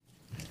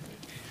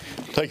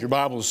Take your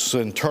Bibles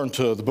and turn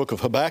to the book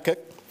of Habakkuk.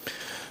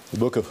 The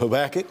book of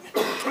Habakkuk,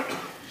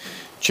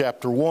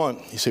 chapter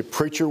 1. You say,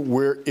 preacher,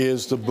 where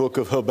is the book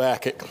of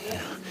Habakkuk?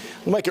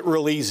 We'll make it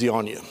real easy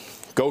on you.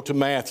 Go to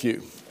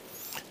Matthew.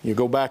 You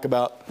go back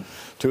about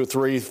 2 or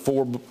 3,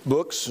 4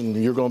 books and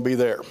you're going to be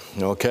there.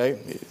 Okay?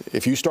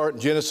 If you start in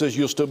Genesis,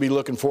 you'll still be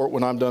looking for it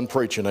when I'm done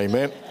preaching.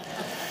 Amen?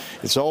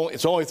 It's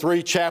only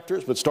 3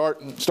 chapters, but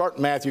start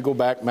in Matthew, go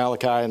back,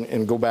 Malachi,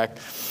 and go back.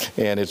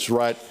 And it's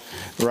right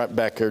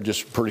back there,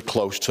 just pretty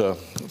close to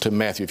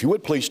Matthew. If you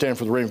would, please stand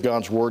for the reading of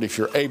God's Word if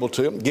you're able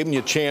to. I'm giving you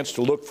a chance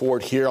to look for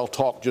it here. I'll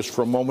talk just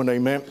for a moment,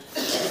 amen.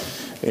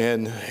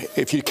 And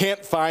if you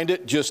can't find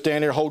it, just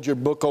stand there, hold your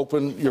book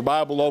open, your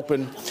Bible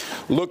open,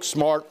 look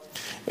smart,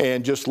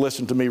 and just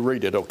listen to me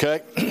read it,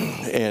 okay?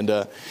 And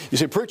you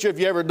say, preacher, have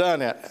you ever done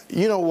that?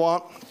 You know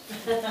what?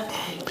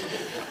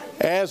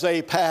 As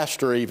a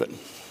pastor even,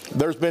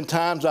 there's been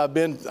times I've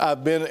been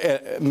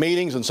at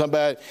meetings and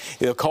somebody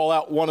will call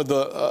out one of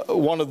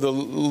the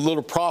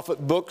little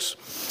prophet books,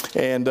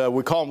 and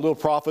we call them little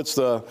prophets,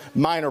 the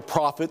minor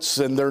prophets,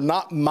 and they're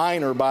not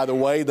minor, by the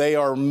way. They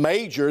are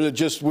major.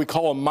 We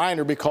call them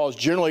minor because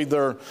generally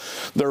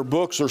their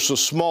books are so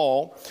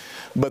small,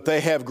 but they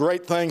have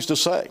great things to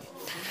say.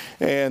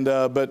 And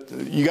but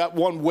you got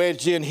one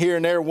wedged in here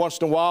and there once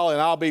in a while,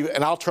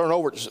 and I'll turn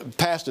over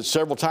past it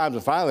several times,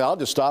 and finally I'll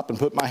just stop and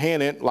put my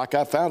hand in like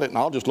I found it, and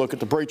I'll just look at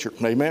the preacher.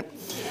 Amen.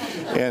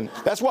 And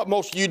that's what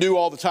most of you do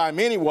all the time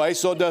anyway,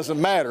 so it doesn't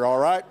matter. All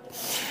right.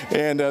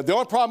 And the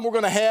only problem we're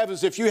going to have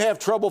is if you have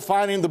trouble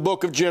finding the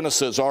book of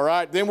Genesis. All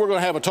right, then we're going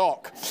to have a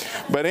talk.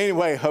 But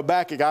anyway,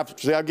 Habakkuk,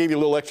 I'll give you a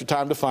little extra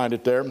time to find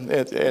it there, and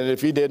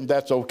if you didn't,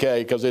 that's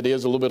okay, because it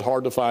is a little bit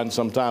hard to find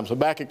sometimes.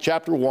 Habakkuk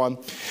chapter 1,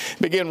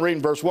 begin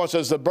reading verse 1.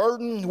 Says, the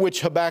burden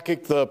which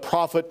Habakkuk the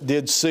prophet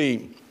did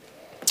see.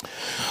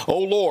 O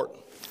Lord,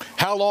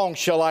 how long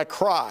shall I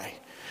cry,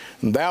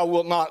 and thou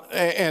wilt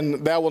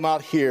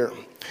not hear?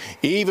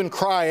 Even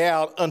cry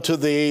out unto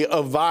thee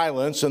of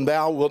violence, and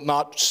thou wilt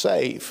not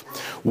save.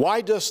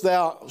 Why dost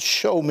thou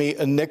show me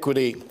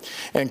iniquity,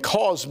 and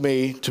cause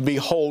me to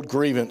behold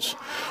grievance?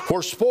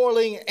 For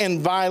spoiling and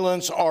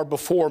violence are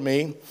before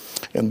me,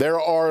 and there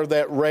are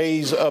that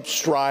raise up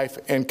strife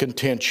and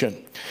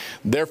contention.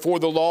 Therefore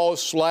the law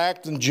is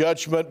slacked, and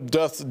judgment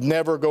doth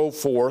never go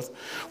forth.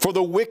 For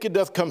the wicked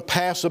doth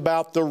compass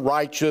about the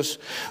righteous,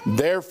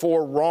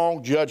 therefore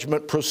wrong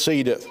judgment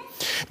proceedeth.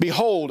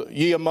 Behold,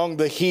 ye among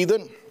the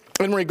heathen,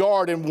 and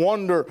regard and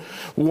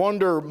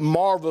wonder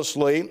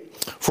marvelously,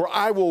 for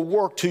I will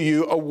work to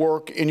you a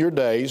work in your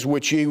days,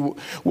 which ye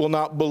will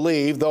not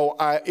believe, though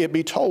it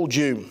be told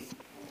you.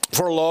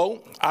 For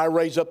lo, I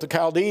raise up the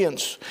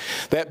Chaldeans,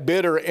 that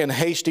bitter and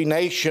hasty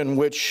nation,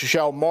 which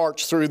shall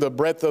march through the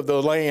breadth of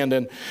the land,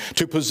 and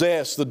to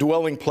possess the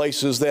dwelling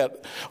places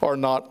that are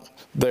not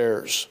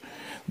theirs.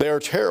 They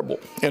are terrible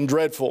and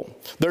dreadful.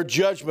 Their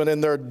judgment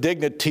and their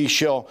dignity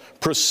shall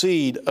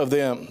proceed of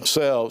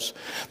themselves.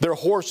 Their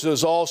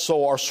horses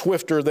also are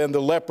swifter than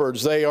the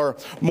leopards. They are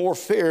more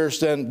fierce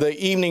than the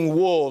evening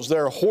wolves.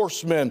 Their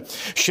horsemen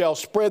shall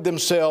spread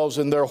themselves,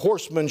 and their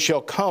horsemen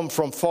shall come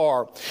from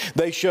far.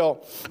 They shall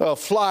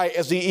fly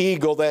as the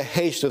eagle that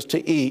hasteth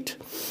to eat.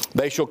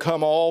 They shall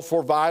come all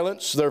for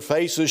violence. Their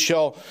faces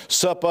shall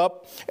sup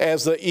up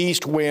as the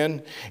east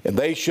wind, and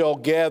they shall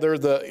gather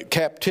the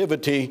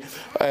captivity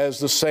as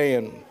the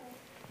sand.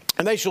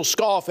 And they shall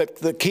scoff at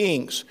the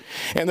kings,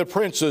 and the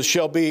princes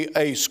shall be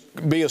a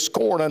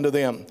scorn unto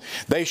them.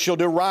 They shall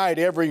deride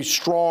every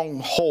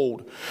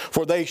stronghold,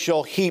 for they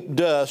shall heap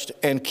dust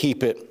and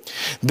keep it.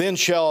 Then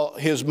shall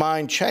his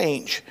mind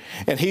change,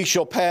 and he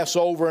shall pass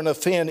over and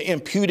offend,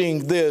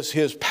 imputing this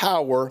his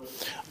power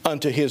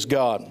unto his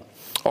God.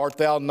 Art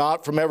thou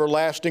not from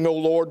everlasting, O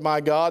Lord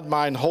my God,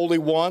 mine Holy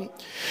One?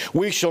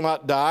 We shall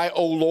not die,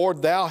 O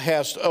Lord, thou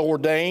hast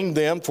ordained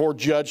them for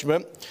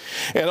judgment.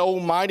 And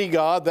Almighty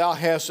God, thou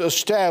hast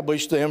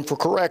established them for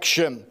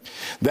correction.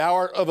 Thou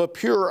art of a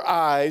purer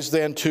eyes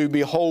than to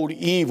behold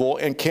evil,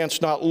 and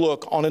canst not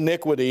look on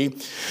iniquity.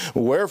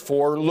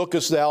 Wherefore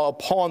lookest thou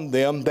upon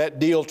them that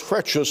deal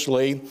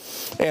treacherously,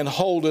 and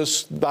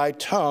holdest thy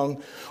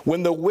tongue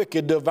when the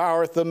wicked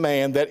devoureth the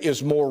man that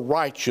is more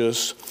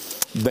righteous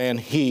than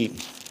he.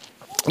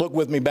 Look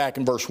with me back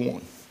in verse 1.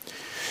 It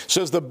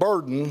says, the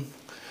burden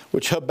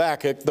which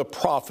Habakkuk the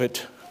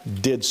prophet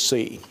did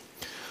see.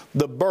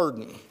 The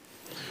burden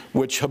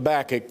which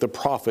Habakkuk the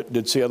prophet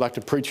did see. I'd like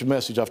to preach a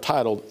message I've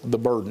titled, The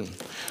Burden.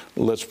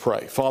 Let's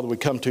pray. Father, we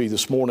come to you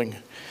this morning.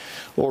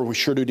 Lord, we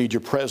sure do need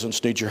your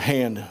presence, need your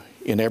hand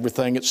in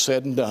everything that's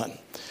said and done.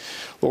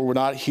 Lord, we're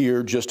not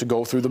here just to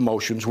go through the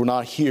motions. We're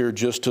not here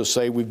just to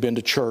say we've been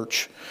to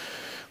church.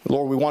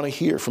 Lord, we want to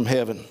hear from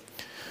heaven.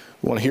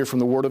 We want to hear from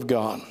the Word of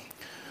God.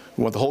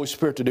 We want the Holy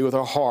Spirit to do with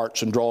our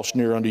hearts and draw us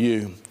near unto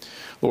you.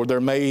 Lord,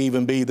 there may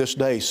even be this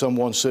day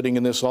someone sitting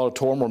in this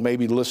auditorium or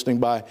maybe listening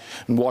by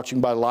and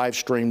watching by live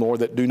stream,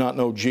 Lord, that do not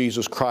know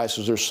Jesus Christ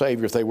as their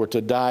Savior. If they were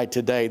to die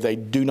today, they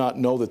do not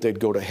know that they'd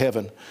go to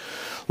heaven.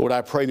 Lord,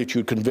 I pray that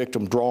you'd convict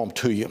them, draw them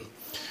to you.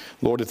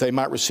 Lord, that they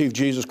might receive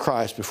Jesus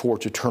Christ before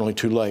it's eternally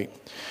too late.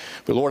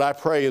 But Lord, I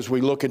pray as we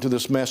look into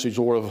this message,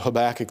 Lord, of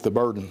Habakkuk, the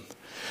burden,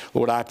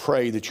 Lord, I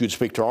pray that you'd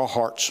speak to our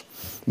hearts.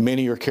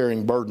 Many are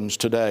carrying burdens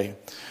today.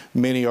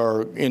 Many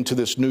are into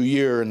this new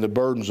year and the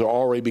burdens are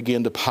already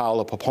begin to pile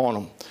up upon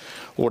them.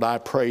 Lord, I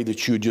pray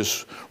that you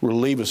just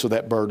relieve us of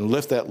that burden,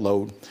 lift that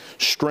load,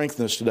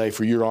 strengthen us today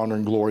for your honor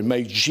and glory.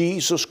 May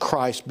Jesus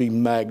Christ be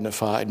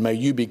magnified. May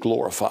you be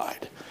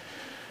glorified.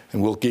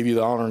 And we'll give you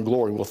the honor and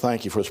glory. We'll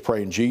thank you for this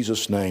prayer in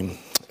Jesus' name.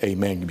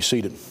 Amen. You be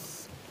seated.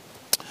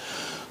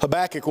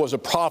 Habakkuk was a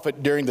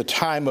prophet during the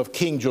time of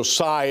King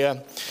Josiah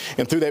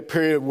and through that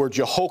period where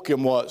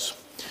Jehoiakim was.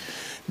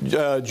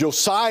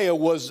 Josiah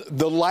was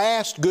the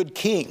last good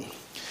king.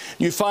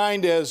 You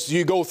find as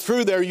you go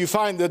through there, you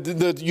find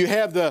that you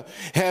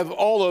have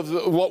all of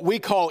what we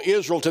call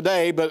Israel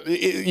today, but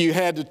you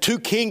had the two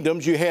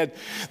kingdoms. You had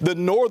the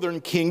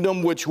northern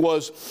kingdom, which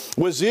was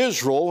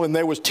Israel, and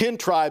there was 10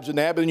 tribes in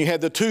that. But then you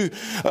had the two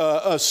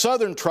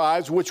southern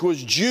tribes, which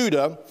was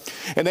Judah,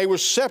 and they were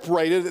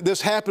separated. This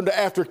happened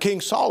after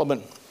King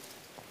Solomon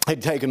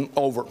had taken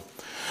over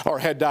or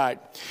had died.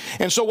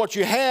 And so what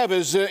you have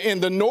is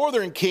in the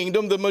northern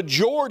kingdom, the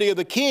majority of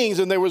the kings,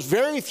 and there was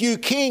very few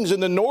kings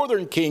in the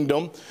northern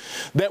kingdom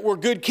that were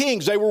good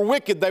kings. They were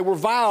wicked. They were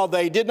vile.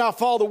 They did not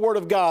follow the word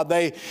of God.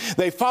 They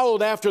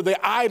followed after the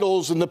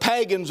idols and the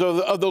pagans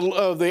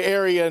of the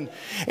area.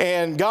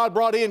 And God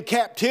brought in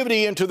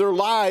captivity into their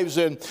lives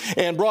and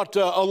brought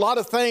a lot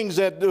of things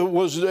that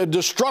was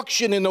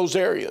destruction in those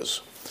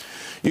areas.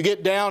 You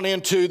get down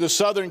into the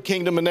southern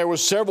kingdom, and there were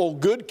several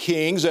good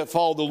kings that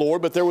followed the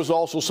Lord, but there was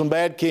also some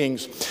bad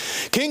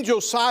kings. King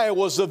Josiah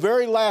was the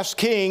very last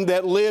king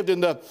that lived in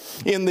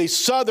the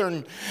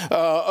southern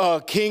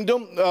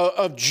kingdom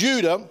of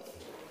Judah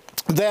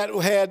that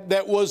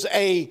was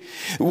a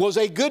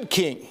good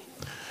king.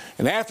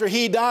 And after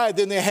he died,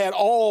 then they had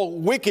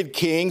all wicked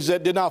kings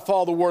that did not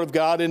follow the word of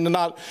God and did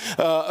not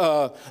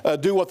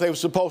do what they were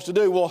supposed to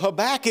do. Well,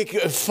 Habakkuk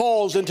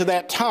falls into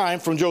that time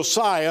from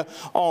Josiah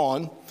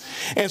on.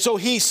 And so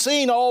he's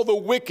seen all the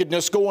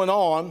wickedness going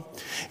on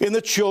in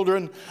the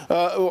children,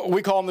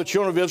 we call them the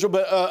children of Israel,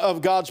 but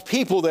of God's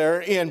people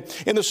there in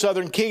the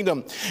southern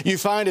kingdom. You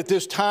find at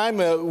this time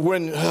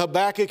when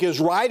Habakkuk is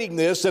writing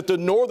this that the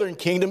northern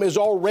kingdom is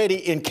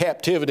already in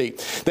captivity.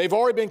 They've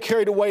already been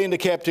carried away into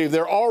captivity.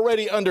 They're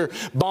already under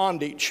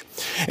bondage.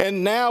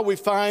 And now we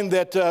find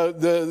that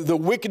the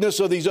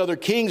wickedness of these other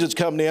kings that's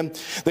coming in,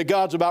 that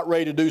God's about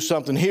ready to do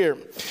something here.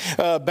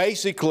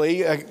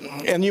 Basically,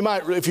 and you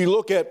might, if you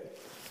look at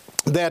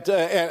that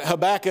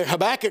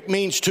Habakkuk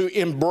means to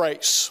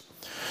embrace.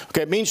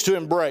 Okay, it means to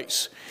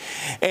embrace.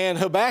 And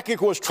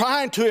Habakkuk was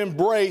trying to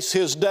embrace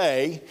his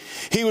day.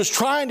 He was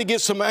trying to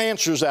get some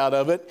answers out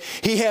of it.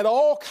 He had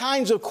all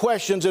kinds of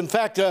questions. In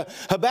fact,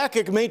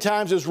 Habakkuk many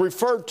times is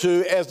referred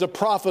to as the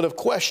prophet of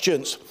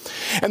questions.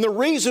 And the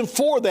reason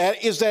for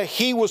that is that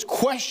he was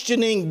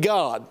questioning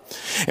God.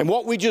 And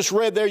what we just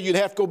read there, you'd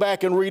have to go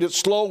back and read it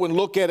slow and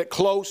look at it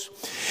close.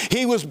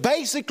 He was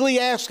basically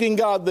asking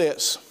God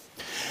this.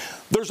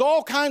 There's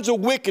all kinds of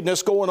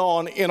wickedness going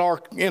on in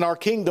our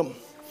kingdom.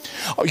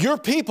 Your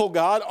people,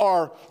 God,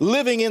 are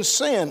living in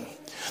sin.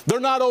 They're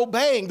not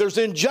obeying. There's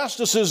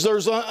injustices.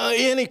 There's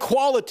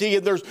inequality.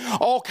 And there's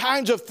all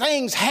kinds of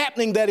things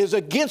happening that is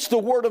against the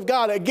Word of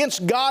God,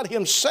 against God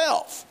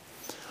Himself.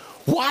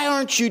 Why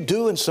aren't you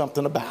doing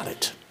something about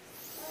it?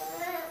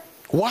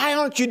 Why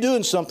aren't you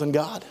doing something,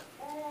 God?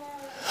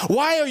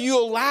 Why are you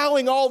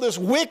allowing all this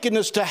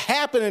wickedness to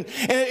happen? And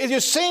it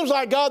just seems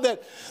like, God,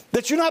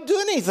 that you're not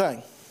doing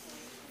anything.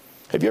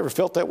 Have you ever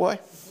felt that way?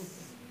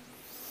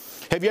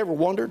 Have you ever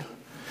wondered?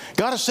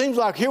 God, it seems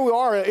like here we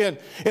are in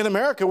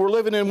America. We're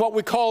living in what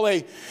we call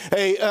a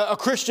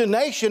Christian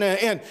nation,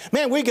 and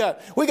man, we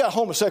got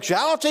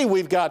homosexuality.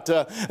 We've got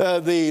the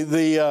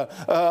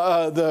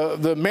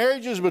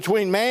marriages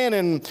between man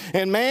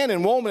and man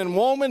and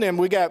woman, and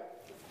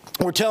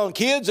we're telling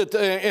kids that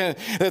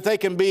they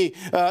can be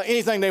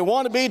anything they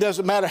want to be.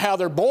 Doesn't matter how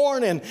they're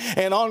born.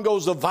 And on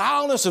goes the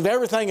vileness of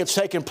everything that's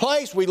taking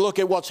place. We look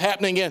at what's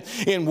happening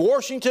in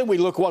Washington. We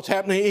look at what's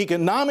happening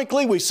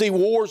economically. We see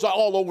wars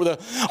all over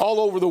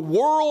the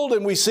world.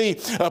 And we see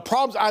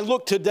problems. I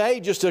looked today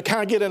just to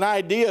kind of get an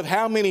idea of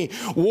how many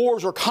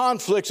wars or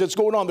conflicts that's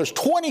going on. There's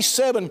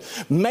 27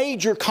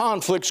 major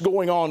conflicts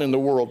going on in the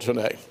world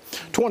today.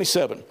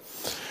 27.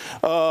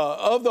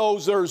 Of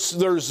those,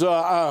 there's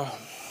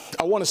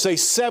I want to say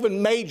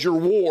 7 major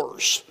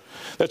wars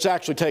that's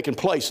actually taking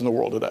place in the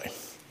world today.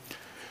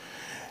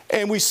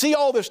 And we see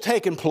all this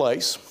taking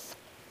place.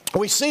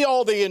 We see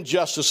all the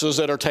injustices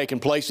that are taking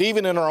place,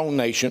 even in our own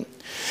nation.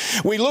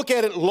 We look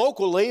at it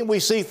locally and we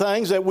see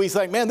things that we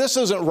think, man, this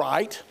isn't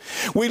right.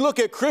 We look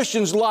at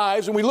Christians'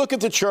 lives and we look at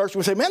the church and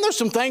we say, man, there's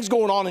some things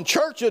going on in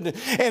church and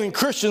in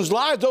Christians'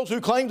 lives. Those who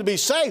claim to be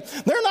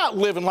saved, they're not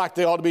living like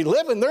they ought to be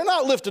living. They're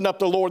not lifting up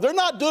the Lord. They're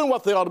not doing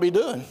what they ought to be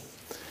doing.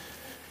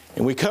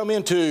 And we come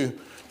into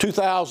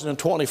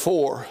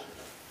 2024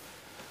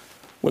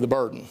 with a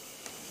burden.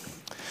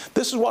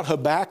 This is what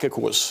Habakkuk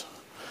was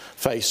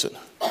facing.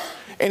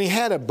 And he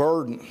had a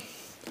burden.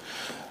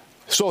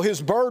 So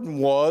his burden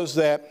was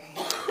that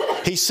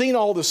he's seen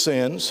all the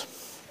sins,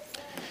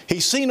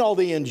 he's seen all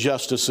the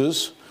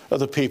injustices of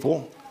the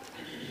people,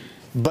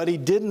 but he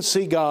didn't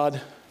see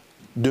God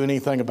do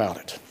anything about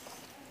it.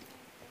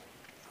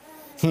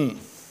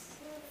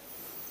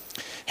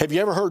 Have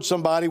you ever heard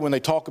somebody, when they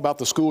talk about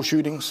the school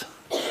shootings,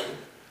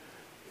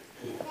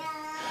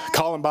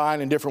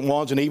 Columbine and different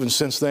ones, and even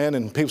since then,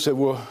 and people say,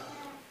 well,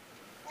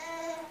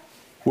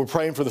 we're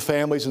praying for the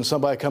families, and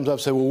somebody comes up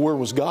and says, well, where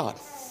was God?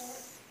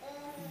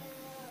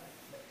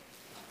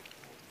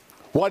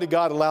 Why did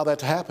God allow that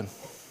to happen?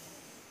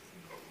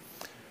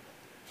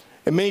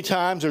 And many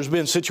times there's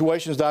been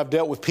situations that I've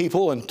dealt with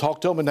people and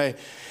talked to them, and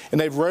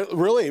they've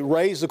really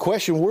raised the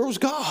question, where was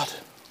God?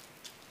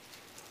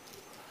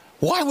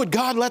 Why would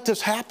God let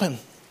this happen?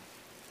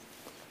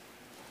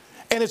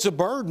 And it's a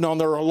burden on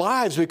their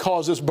lives,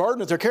 because this burden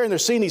that they're carrying, they're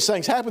seeing these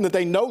things happen that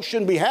they know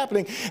shouldn't be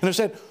happening. And they're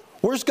saying,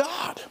 where's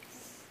God?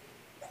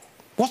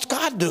 What's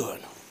God doing?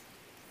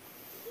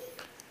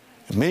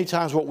 And many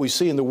times what we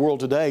see in the world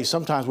today,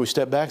 sometimes we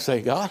step back and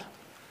say, God,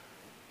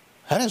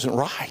 that isn't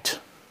right.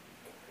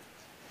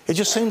 It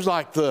just seems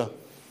like the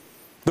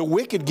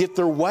wicked get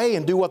their way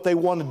and do what they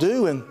want to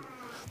do. And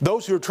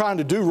those who are trying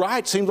to do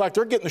right seems like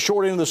they're getting the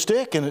short end of the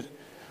stick. And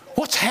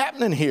what's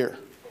happening here?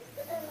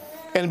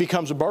 And it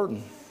becomes a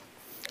burden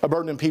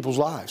in people's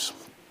lives.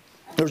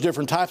 There's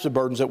different types of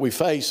burdens that we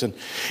face in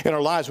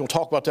our lives. We'll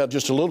talk about that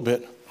just a little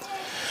bit.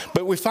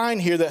 But we find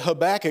here that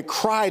Habakkuk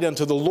cried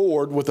unto the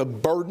Lord with a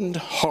burdened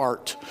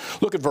heart.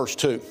 Look at verse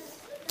 2.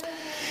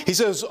 He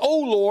says, O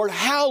Lord,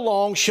 how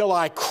long shall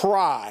I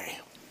cry,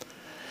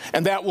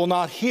 and that will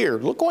not hear?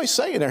 Look what he's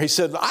saying there. He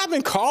said, I've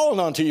been calling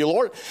unto you,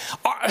 Lord.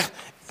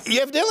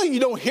 Evidently you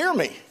don't hear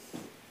me.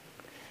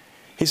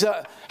 He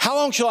said, how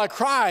long shall I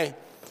cry,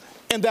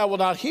 and thou wilt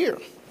not hear?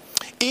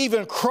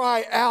 Even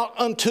cry out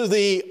unto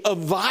thee of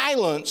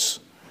violence,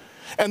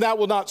 and thou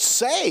wilt not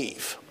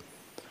save.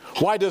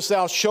 Why dost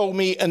thou show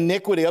me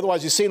iniquity?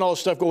 Otherwise, you've seen all this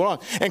stuff going on.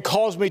 And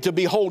cause me to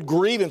behold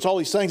grievance, all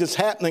these things that's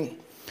happening.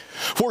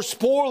 For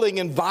spoiling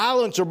and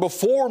violence are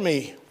before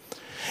me.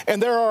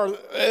 And there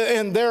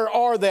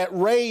are that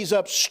raise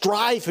up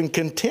strife and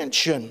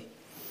contention.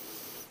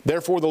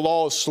 Therefore the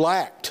law is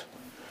slacked,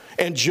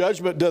 and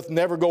judgment doth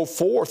never go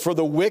forth. For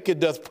the wicked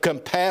doth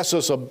compass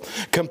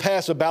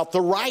about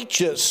the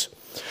righteous.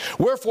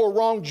 Wherefore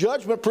wrong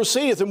judgment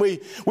proceedeth. And we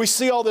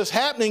see all this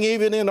happening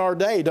even in our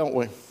day, don't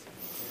we?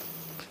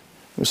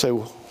 We say,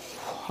 well,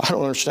 I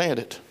don't understand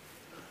it.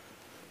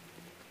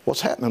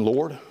 What's happening,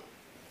 Lord?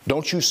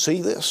 Don't you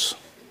see this?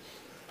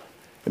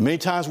 And many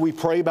times we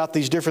pray about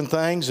these different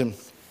things, and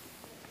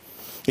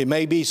it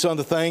may be some of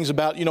the things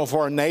about,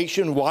 for our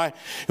nation, why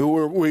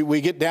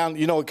we get down,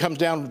 it comes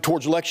down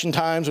towards election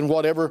times and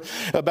whatever,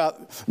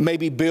 about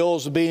maybe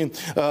bills being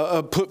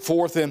put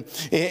forth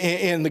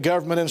in the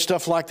government and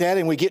stuff like that.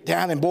 And we get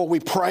down and, boy, we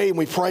pray,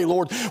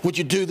 Lord, would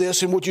you do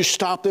this, and would you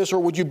stop this,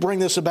 or would you bring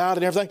this about,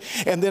 and everything.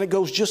 And then it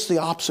goes just the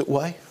opposite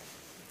way.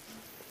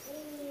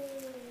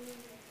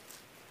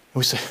 And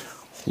we say,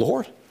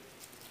 Lord,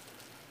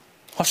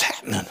 what's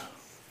happening?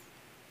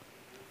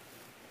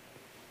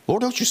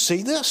 Lord, don't you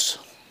see this?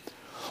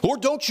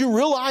 Lord, don't you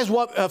realize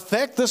what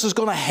effect this is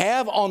going to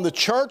have on the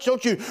church?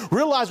 Don't you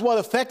realize what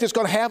effect it's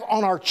going to have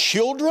on our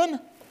children?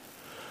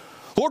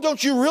 Lord,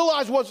 don't you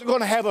realize what's going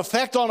to have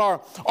effect on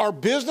our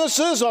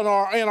businesses, on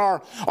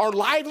our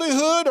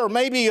livelihood, or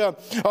maybe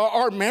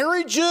our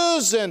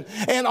marriages, and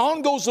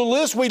on goes the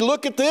list. We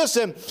look at this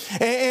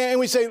and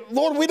we say,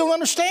 Lord, we don't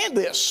understand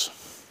this.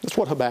 That's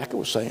what Habakkuk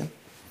was saying.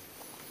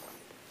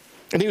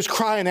 And he was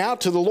crying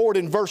out to the Lord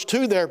in verse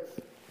 2 there.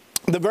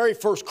 The very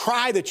first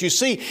cry that you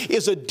see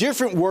is a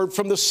different word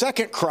from the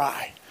second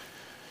cry.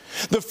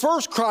 The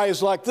first cry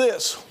is like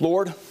this: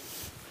 Lord,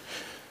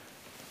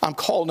 I'm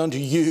calling unto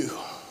you.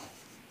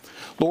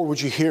 Lord,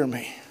 would you hear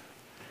me?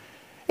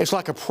 It's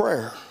like a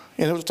prayer.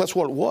 And that's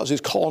what it was.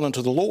 He's calling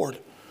unto the Lord.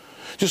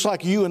 Just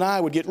like you and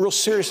I would get real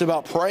serious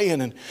about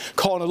praying and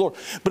calling the Lord.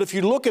 But if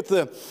you look at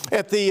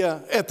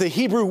the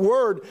Hebrew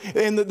word,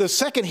 and the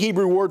second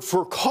Hebrew word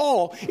for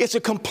call, it's a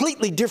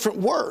completely different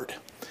word.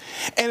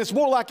 And it's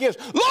more like this: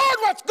 Lord,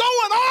 what's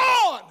going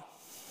on?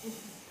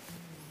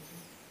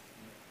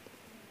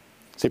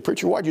 Say,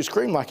 preacher, why'd you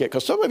scream like that?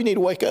 Because some of you need to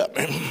wake up.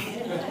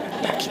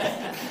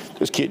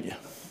 Just kidding you.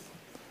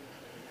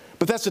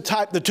 But that's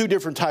the two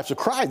different types of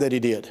cry that he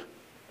did.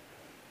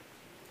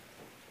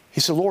 He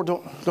said, Lord,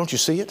 don't you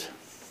see it?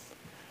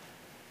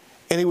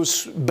 And he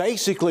was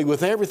basically,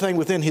 with everything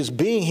within his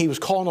being, he was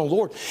calling on the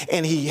Lord.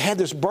 And he had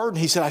this burden.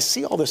 He said, I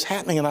see all this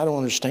happening and I don't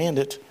understand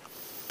it.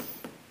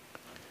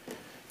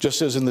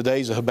 Just as in the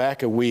days of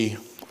Habakkuk, we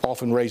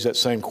often raise that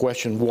same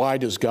question: why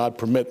does God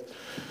permit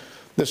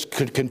this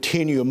to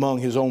continue among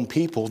his own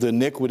people, the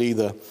iniquity,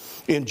 the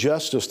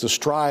injustice, the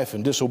strife,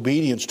 and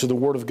disobedience to the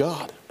Word of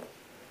God?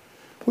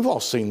 We've all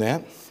seen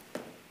that.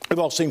 We've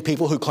all seen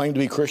people who claim to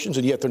be Christians,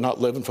 and yet they're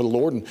not living for the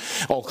Lord, and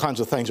all kinds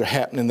of things are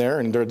happening there,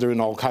 and they're doing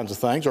all kinds of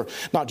things, or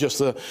not just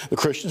the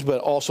Christians,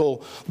 but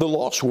also the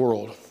lost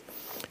world.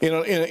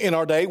 In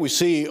our day, we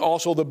see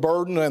also the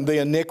burden and the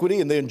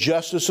iniquity and the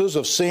injustices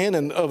of sin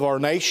and of our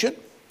nation.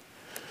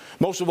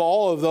 Most of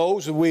all of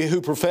those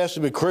who profess to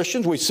be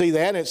Christians, we see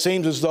that, and it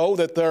seems as though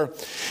that they're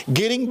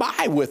getting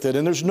by with it,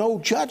 and there's no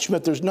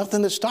judgment. There's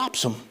nothing that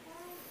stops them.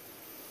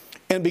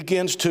 And it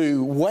begins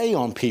to weigh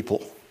on people.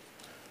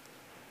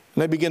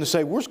 And they begin to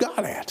say, where's God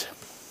at?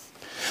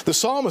 The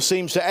psalmist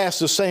seems to ask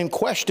the same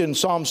question in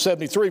Psalm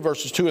 73,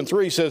 verses 2 and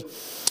 3. He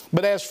says,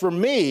 but as for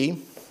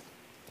me,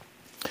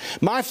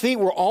 my feet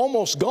were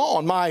almost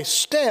gone. My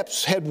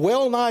steps had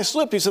well nigh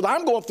slipped. He said,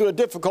 I'm going through a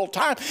difficult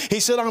time. He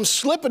said, I'm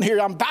slipping here.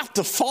 I'm about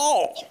to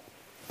fall.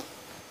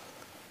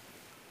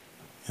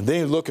 And then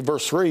you look at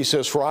verse 3. He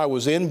says, for I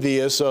was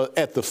envious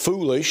at the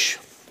foolish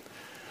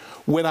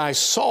when I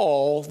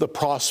saw the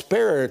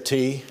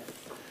prosperity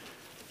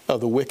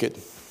of the wicked.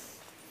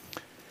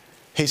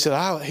 He said,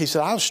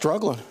 I was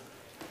struggling.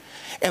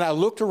 And I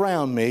looked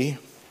around me,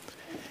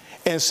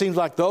 and it seems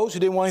like those who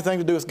didn't want anything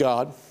to do with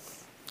God,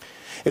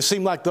 it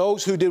seemed like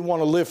those who didn't want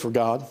to live for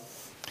God,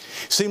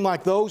 it seemed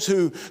like those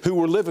who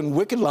were living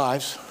wicked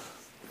lives,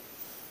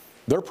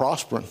 they're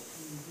prospering.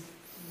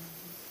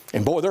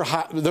 And boy,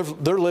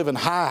 they're living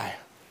high.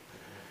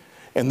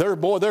 And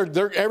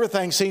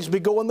everything seems to be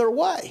going their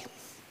way.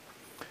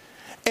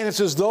 And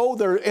it's as though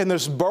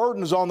this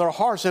burden is on their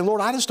heart, saying,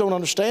 Lord, I just don't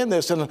understand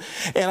this. And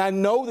I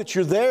know that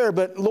you're there,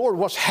 but Lord,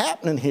 what's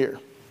happening here?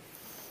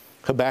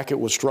 Habakkuk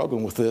was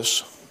struggling with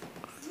this.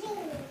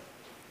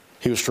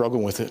 He was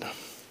struggling with it.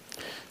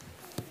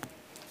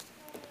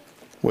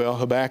 Well,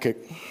 Habakkuk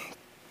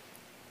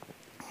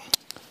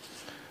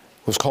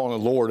was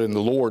calling the Lord, and the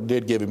Lord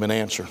did give him an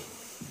answer.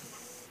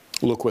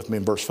 Look with me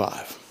in verse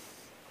 5.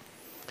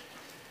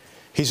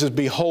 He says,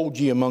 behold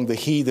ye among the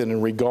heathen,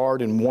 and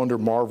regard and wonder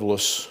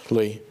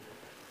marvelously.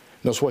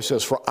 Notice what he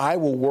says, for I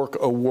will work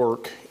a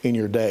work in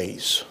your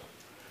days,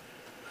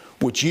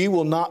 which ye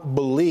will not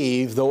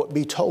believe, though it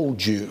be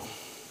told you.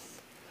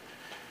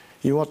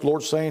 You know what the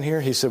Lord's saying here?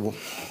 He said, well,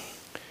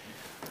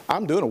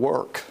 I'm doing a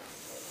work.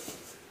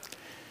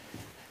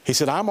 He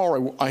said, I'm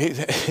already,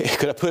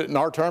 could I put it in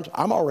our terms?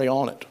 I'm already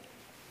on it.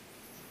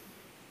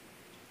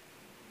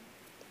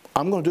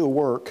 I'm going to do a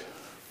work.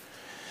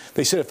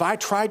 They said, if I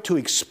tried to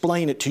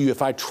explain it to you,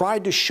 if I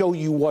tried to show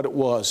you what it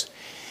was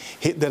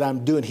that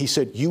I'm doing, he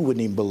said, you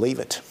wouldn't even believe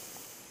it.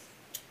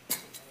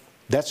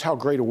 That's how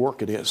great a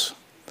work it is.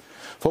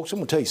 Folks, I'm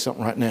going to tell you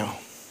something right now.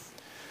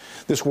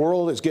 This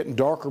world is getting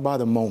darker by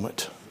the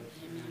moment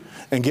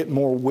and getting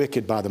more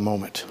wicked by the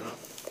moment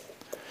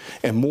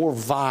and more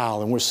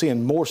vile, and we're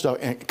seeing more stuff.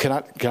 And can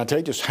I tell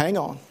you, just hang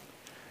on,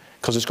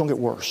 because it's going to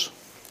get worse.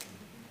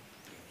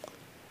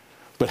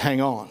 But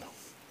hang on.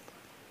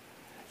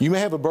 You may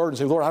have a burden and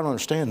say, Lord, I don't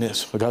understand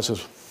this. But God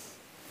says,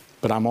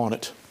 but I'm on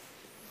it.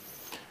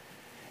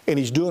 And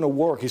he's doing a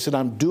work. He said,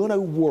 I'm doing a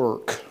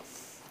work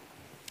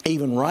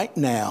even right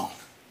now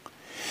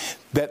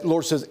that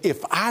Lord says,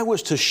 if I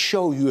was to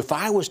show you, if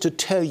I was to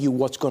tell you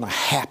what's going to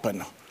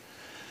happen,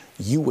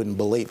 you wouldn't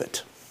believe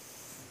it.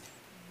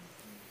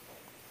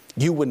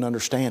 You wouldn't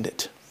understand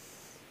it.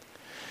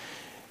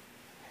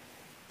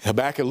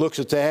 Habakkuk looks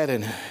at that,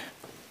 and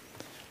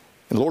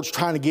the Lord's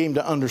trying to get him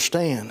to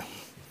understand.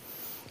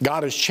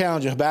 God is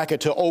challenging Habakkuk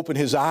to open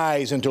his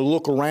eyes and to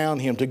look around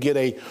him to get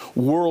a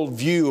world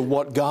view of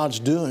what God's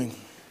doing.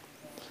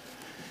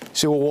 You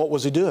say, well, what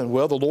was he doing?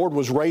 Well, the Lord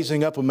was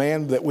raising up a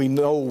man that we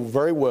know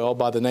very well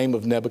by the name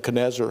of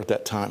Nebuchadnezzar at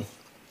that time.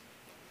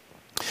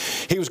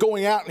 He was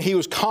going out and he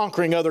was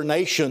conquering other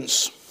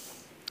nations.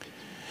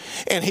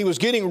 And he was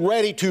getting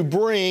ready to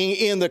bring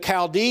in the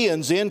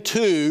Chaldeans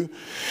into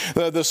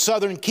the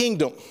southern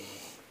kingdom.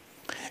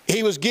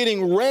 He was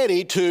getting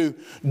ready to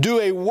do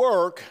a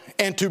work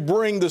and to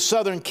bring the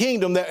southern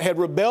kingdom that had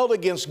rebelled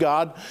against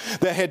God,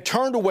 that had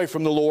turned away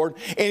from the Lord,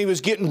 and he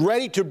was getting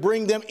ready to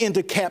bring them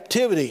into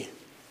captivity.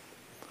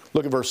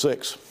 Look at verse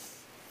 6.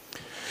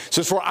 It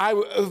says,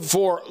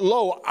 for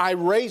lo, I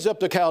raise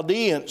up the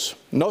Chaldeans.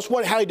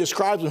 Notice how he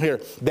describes them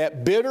here.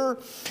 That bitter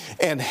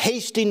and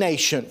hasty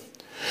nation,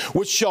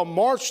 which shall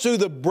march through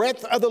the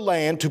breadth of the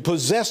land to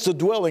possess the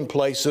dwelling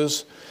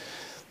places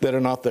that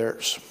are not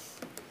theirs.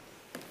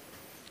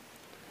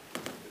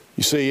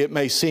 You see, it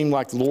may seem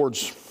like the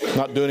Lord's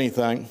not doing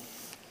anything,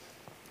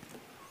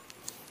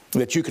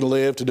 that you can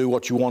live to do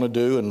what you want to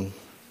do and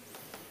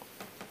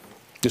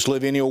just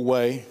live any old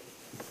way.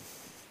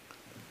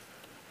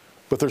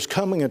 But there's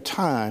coming a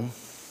time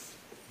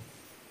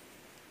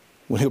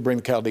when he'll bring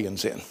the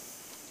Chaldeans in.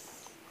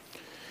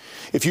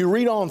 If you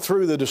read on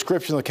through the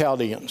description of the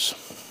Chaldeans,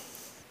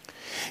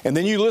 and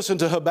then you listen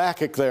to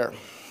Habakkuk there.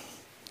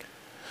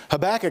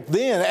 Habakkuk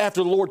then,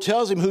 after the Lord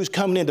tells him who's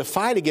coming in to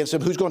fight against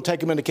him, who's going to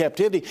take him into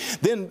captivity,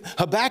 then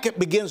Habakkuk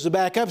begins to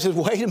back up and says,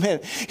 wait a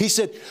minute. He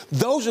said,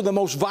 those are the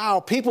most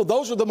vile people.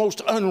 Those are the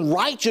most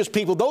unrighteous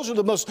people. Those are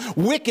the most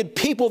wicked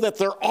people that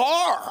there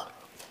are.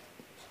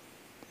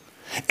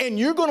 And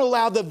you're going to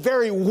allow the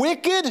very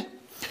wicked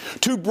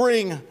to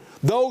bring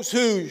those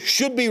who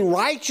should be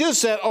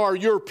righteous, that are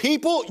your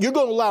people, you're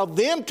going to allow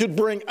them to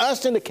bring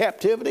us into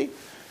captivity?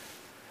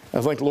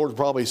 I think the Lord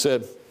probably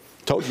said,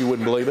 told you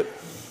wouldn't believe it.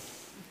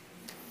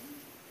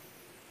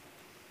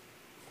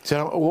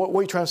 So, what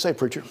are you trying to say,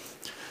 preacher?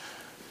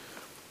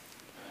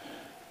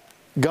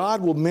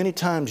 God will many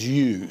times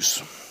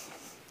use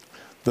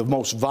the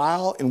most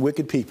vile and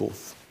wicked people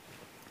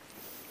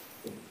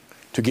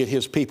to get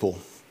His people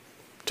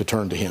to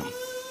turn to Him.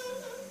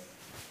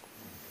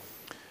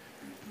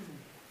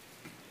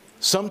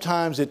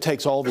 Sometimes it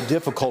takes all the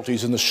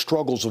difficulties and the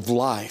struggles of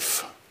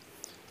life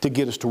to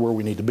get us to where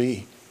we need to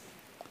be.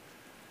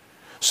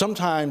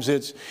 Sometimes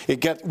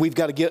we've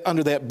got to get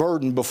under that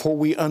burden before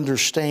we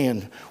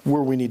understand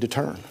where we need to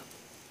turn.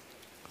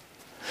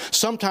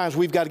 Sometimes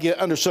we've got to get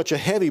under such a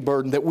heavy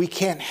burden that we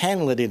can't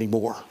handle it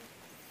anymore,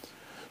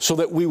 so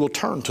that we will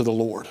turn to the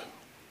Lord.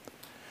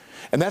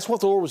 And that's what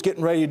the Lord was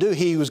getting ready to do.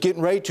 He was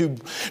getting ready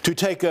to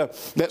take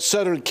that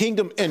southern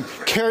kingdom and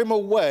carry them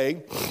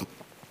away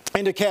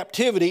into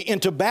captivity,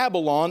 into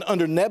Babylon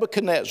under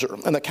Nebuchadnezzar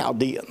and the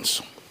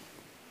Chaldeans.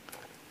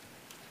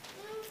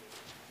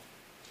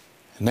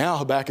 Now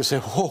Habakkuk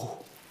said,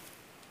 whoa,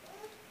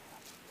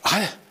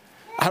 I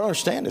don't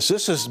understand this.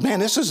 This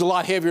is a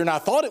lot heavier than I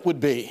thought it would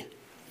be.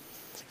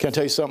 Can I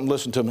tell you something?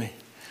 Listen to me.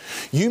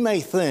 You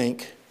may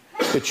think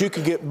that you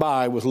could get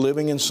by with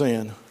living in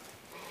sin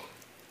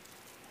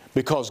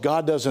because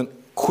God doesn't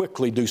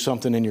quickly do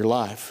something in your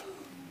life.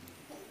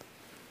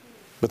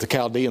 But the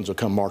Chaldeans will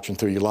come marching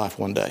through your life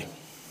one day.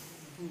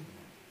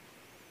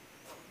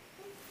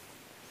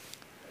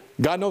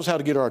 God knows how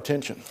to get our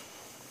attention.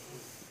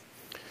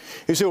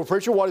 You say, well,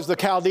 preacher, what is the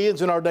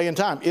Chaldeans in our day and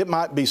time? It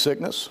might be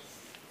sickness.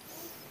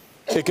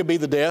 It could be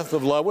the death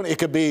of a loved one. It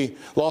could be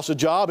loss of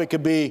job. It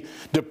could be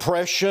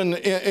depression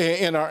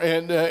in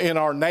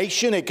our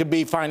nation. It could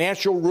be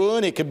financial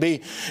ruin. It could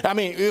be,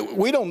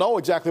 we don't know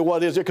exactly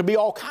what it is. It could be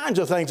all kinds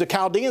of things. The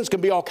Chaldeans can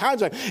be all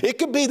kinds of things. It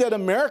could be that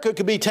America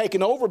could be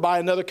taken over by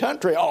another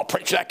country. Oh,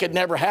 preacher, that could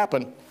never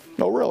happen.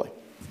 No, really.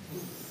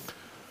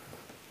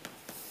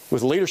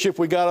 With the leadership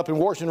we got up in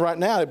Washington right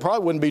now, it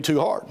probably wouldn't be too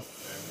hard.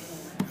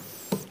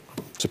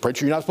 So,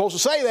 preacher, you're not supposed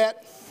to say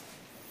that.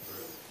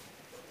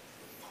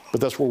 But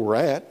that's where we're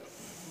at.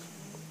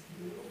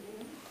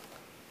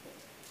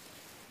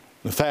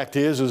 The fact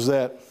is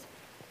that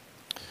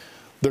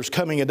there's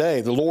coming a day.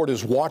 The Lord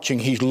is watching.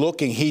 He's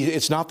looking.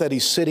 It's not that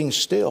He's sitting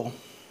still.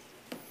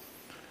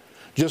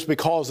 Just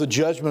because the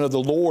judgment of the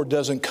Lord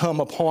doesn't come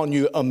upon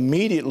you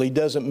immediately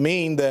doesn't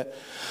mean that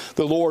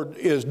the Lord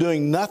is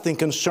doing nothing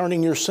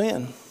concerning your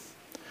sin.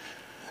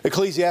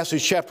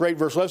 Ecclesiastes chapter 8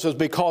 verse 11 says,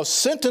 because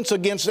sentence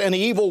against an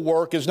evil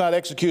work is not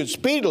executed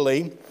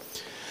speedily,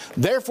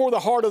 therefore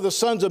the heart of the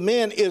sons of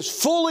men is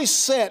fully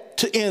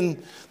set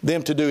in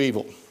them to do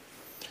evil.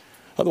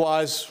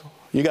 Otherwise,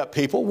 you got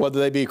people, whether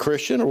they be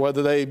Christian or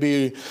whether they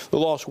be the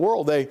lost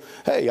world,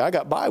 hey, I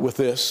got by with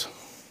this.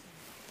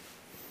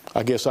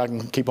 I guess I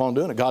can keep on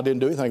doing it. God didn't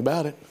do anything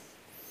about it.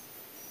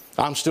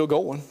 I'm still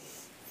going.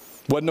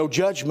 Wasn't no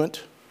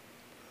judgment.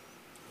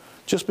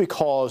 Just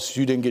because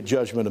you didn't get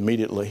judgment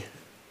immediately,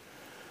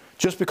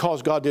 just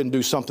because God didn't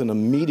do something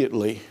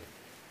immediately,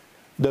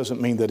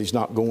 doesn't mean that He's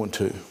not going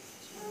to.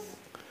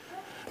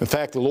 In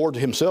fact, the Lord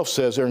Himself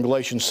says there in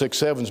Galatians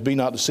 6:7, be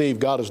not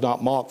deceived, God is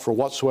not mocked, for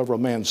whatsoever a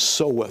man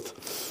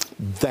soweth,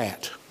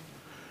 that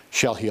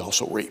shall he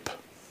also reap.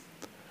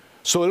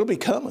 So it'll be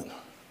coming.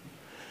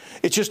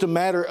 It's just a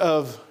matter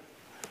of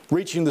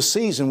reaching the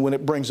season when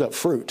it brings up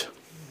fruit.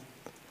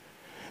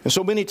 And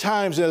so many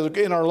times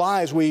in our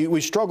lives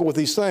we struggle with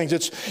these things.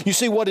 You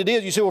see what it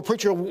is. You say, well,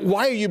 preacher,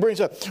 why are you bringing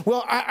this up?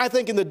 Well, I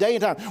think in the day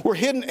and time, we're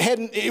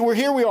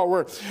here we are.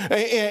 We're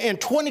in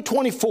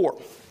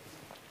 2024.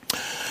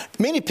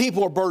 Many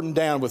people are burdened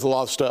down with a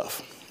lot of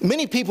stuff.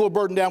 Many people are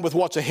burdened down with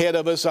what's ahead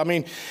of us.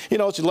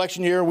 It's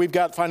election year. We've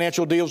got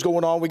financial deals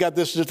going on. We got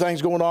this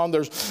things going on.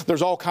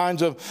 There's all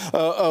kinds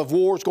of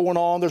wars going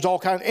on. There's all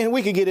kinds, and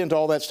we could get into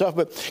all that stuff.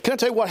 But can I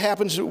tell you what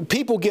happens?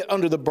 People get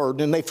under the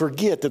burden and they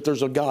forget that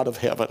there's a God of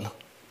heaven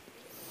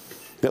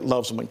that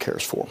loves them and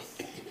cares for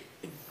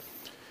them.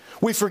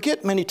 We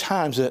forget many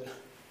times that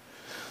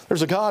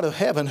there's a God of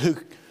heaven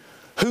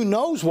who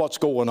knows what's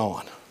going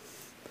on.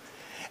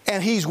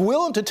 And He's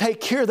willing to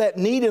take care of that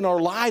need in our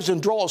lives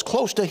and draw us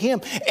close to Him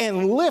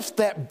and lift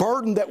that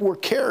burden that we're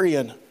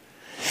carrying.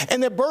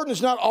 And that burden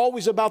is not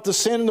always about the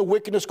sin and the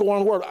wickedness going on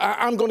in the world.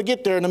 I'm going to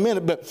get there in a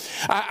minute, but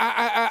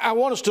I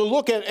want us to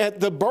look at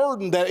the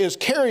burden that is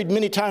carried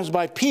many times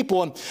by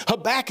people. And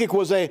Habakkuk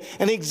was an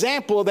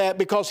example of that,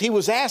 because he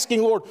was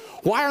asking, Lord,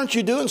 why aren't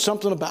you doing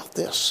something about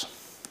this?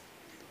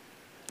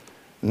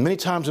 And many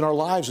times in our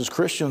lives as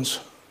Christians,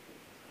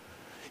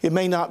 it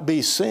may not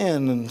be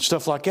sin and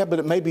stuff like that, but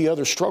it may be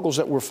other struggles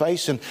that we're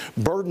facing,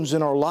 burdens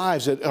in our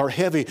lives that are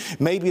heavy.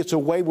 Maybe it's a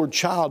wayward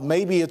child.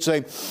 Maybe it's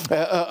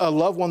a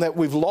loved one that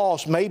we've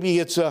lost. Maybe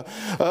it's a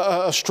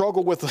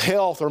struggle with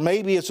health, or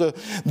maybe it's a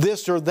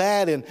this or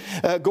that and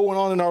going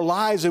on in our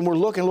lives. And we're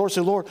looking, Lord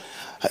said, Lord,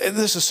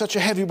 this is such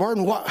a heavy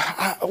burden.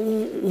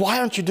 Why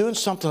aren't you doing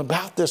something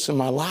about this in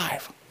my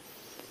life?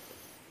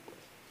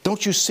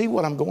 Don't you see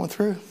what I'm going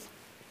through?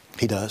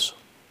 He does.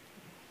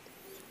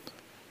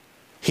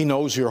 He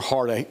knows your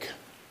heartache.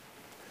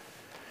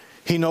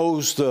 He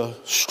knows the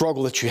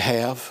struggle that you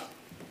have.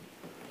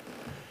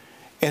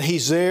 And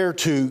He's there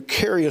to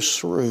carry us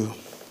through.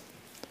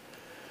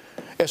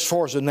 As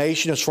far as a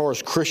nation, as far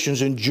as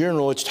Christians in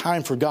general, it's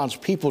time for God's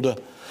people to,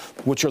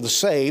 which are the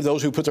saved,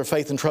 those who put their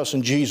faith and trust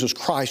in Jesus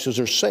Christ as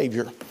their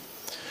Savior,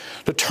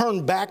 to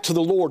turn back to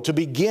the Lord, to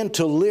begin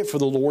to live for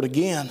the Lord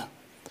again.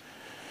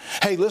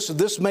 Hey, listen,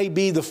 this may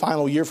be the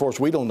final year for us.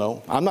 We don't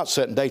know. I'm not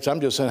setting dates.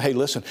 I'm just saying, hey,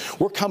 listen,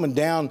 we're coming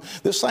down.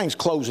 This thing's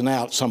closing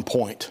out at some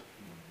point.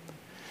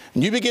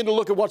 And you begin to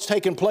look at what's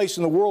taking place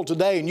in the world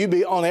today, and you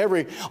be on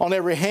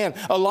every hand.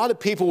 A lot of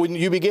people, when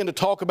you begin to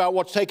talk about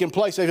what's taking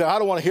place, they say, I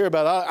don't want to hear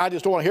about it. I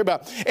just don't want to hear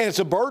about it. And it's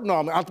a burden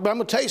on me. I'm going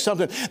to tell you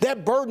something.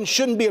 That burden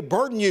shouldn't be a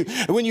burden you.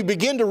 When you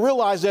begin to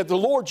realize that the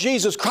Lord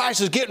Jesus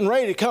Christ is getting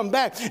ready to come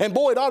back, and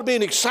boy, it ought to be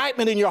an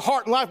excitement in your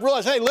heart and life.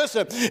 Realize, hey,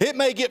 listen, it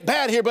may get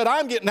bad here, but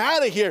I'm getting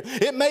out of here.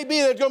 It may be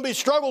there's going to be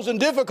struggles and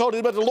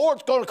difficulties, but the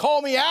Lord's going to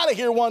call me out of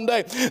here one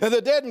day. And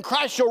the dead in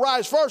Christ shall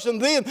rise first,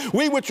 and then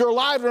we which are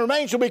alive and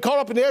remain shall be caught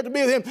up in the air to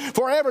be with Him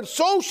forever, and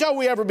so shall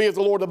we ever be with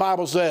the Lord, the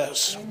Bible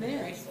says.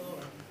 Amen.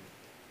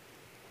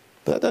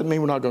 But that doesn't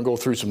mean we're not going to go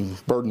through some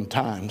burdened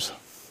times.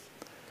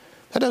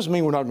 That doesn't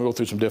mean we're not going to go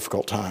through some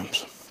difficult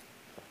times.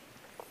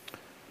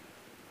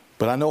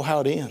 But I know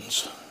how it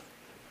ends.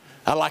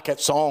 I like that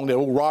song that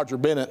old Roger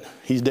Bennett,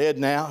 he's dead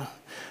now,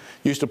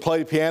 used to play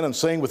the piano and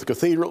sing with the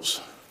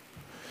cathedrals.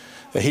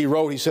 That he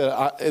wrote, he said,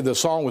 the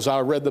song was,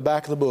 I read the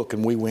back of the book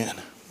and we win.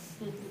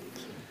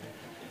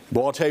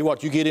 Boy, I'll tell you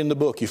what, you get in the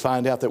book, you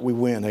find out that we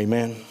win.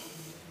 Amen.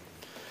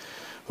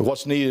 But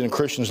what's needed in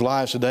Christians'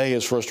 lives today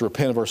is for us to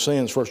repent of our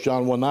sins. 1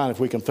 John 1:9, if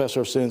we confess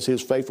our sins, He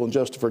is faithful and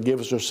just to forgive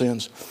us our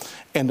sins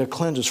and to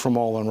cleanse us from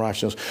all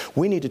unrighteousness.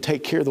 We need to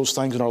take care of those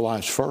things in our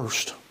lives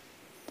first.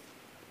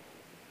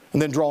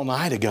 And then draw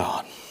nigh to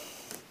God.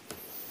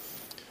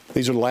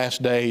 These are the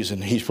last days,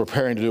 and He's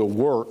preparing to do a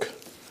work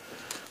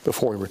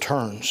before He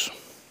returns.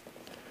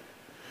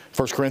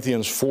 1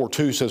 Corinthians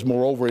 4:2 says,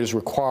 moreover, it is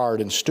required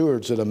in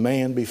stewards that a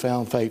man be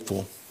found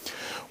faithful.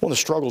 One of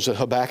the struggles that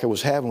Habakkuk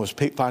was having was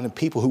finding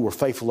people who were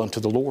faithful unto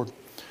the Lord.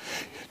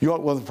 You know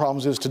what one of the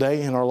problems is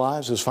today in our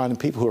lives is finding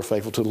people who are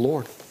faithful to the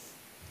Lord.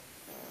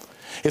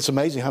 It's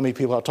amazing how many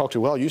people I talk to,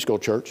 well, I used to go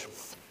to church.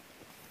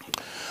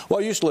 Well,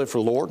 I used to live for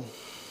the Lord.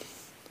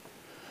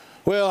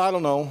 Well, I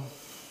don't know.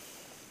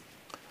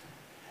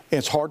 And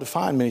it's hard to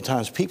find many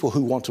times people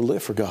who want to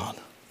live for God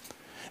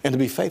and to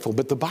be faithful.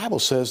 But the Bible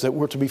says that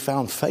we're to be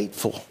found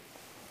faithful.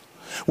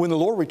 When the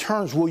Lord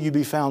returns, will you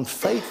be found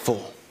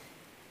faithful?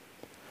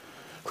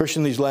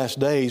 Christian, these last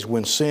days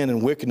when sin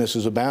and wickedness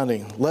is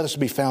abounding, let us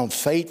be found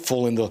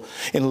faithful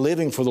in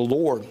living for the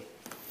Lord.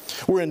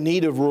 We're in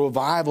need of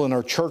revival in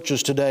our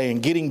churches today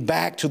and getting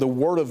back to the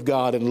Word of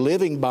God and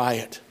living by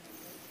it.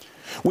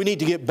 We need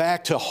to get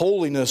back to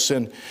holiness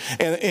and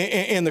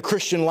the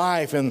Christian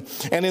life and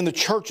in the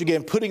church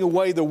again, putting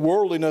away the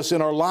worldliness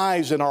in our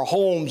lives, in our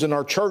homes, in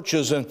our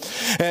churches. And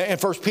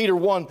 1 Peter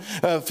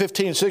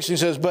 1:15 and 16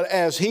 says, but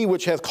as He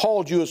which hath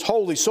called you is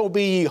holy, so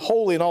be ye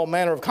holy in all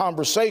manner of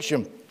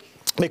conversation.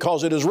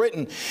 Because it is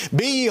written,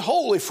 be ye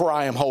holy, for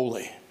I am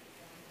holy.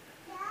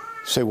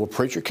 You say, well,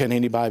 preacher, can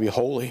anybody be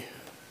holy?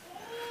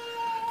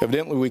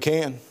 Evidently we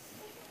can.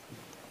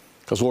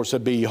 Because the Lord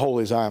said, be ye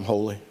holy as I am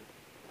holy.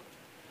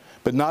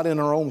 But not in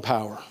our own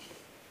power,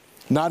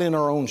 not in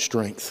our own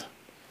strength,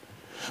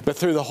 but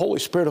through the Holy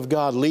Spirit of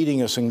God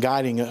leading us and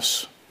guiding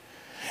us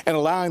and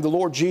allowing the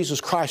Lord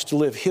Jesus Christ to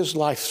live His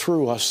life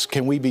through us,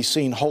 can we be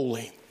seen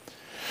holy.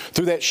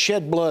 Through that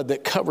shed blood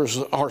that covers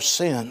our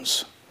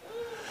sins,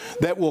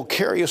 that will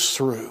carry us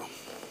through.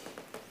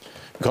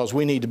 Because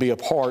we need to be a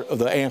part of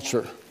the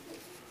answer,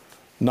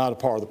 not a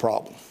part of the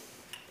problem.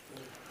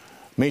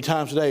 Many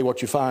times today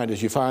what you find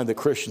is you find that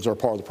Christians are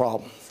part of the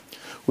problem.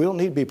 We don't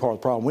need to be part of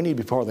the problem. We need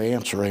to be part of the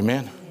answer.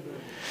 Amen.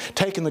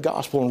 Taking the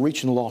gospel and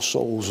reaching the lost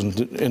souls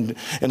and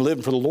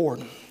living for the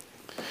Lord.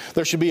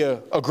 There should be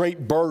a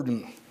great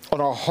burden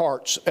on our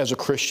hearts as a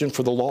Christian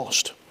for the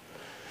lost.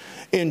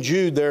 In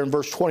Jude there in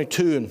verse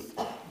 22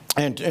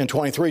 and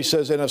 23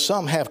 says, and if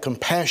some have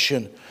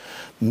compassion,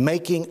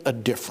 making a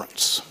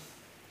difference.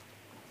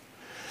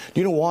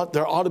 You know what?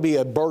 There ought to be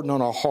a burden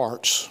on our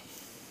hearts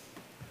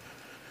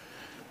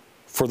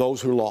for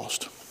those who are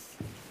lost.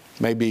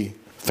 Maybe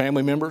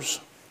family members.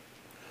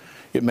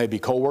 It may be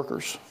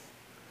co-workers.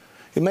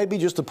 It may be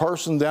just a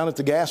person down at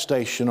the gas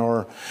station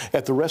or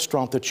at the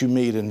restaurant that you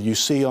meet and you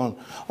see on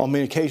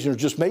many occasions, or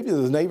just maybe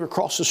the neighbor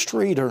across the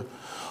street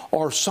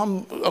or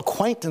some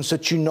acquaintance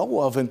that you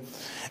know of.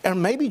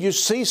 And maybe you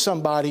see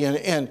somebody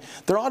and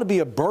there ought to be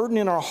a burden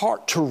in our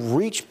heart to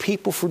reach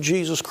people for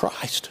Jesus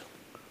Christ.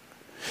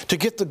 To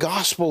get the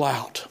gospel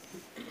out.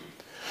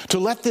 To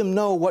let them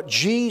know what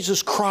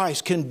Jesus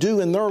Christ can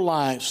do in their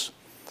lives.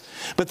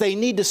 But they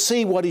need to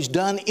see what He's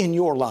done in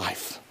your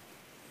life.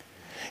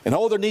 And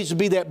there needs to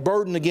be that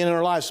burden again in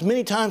our lives.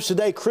 Many times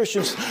today,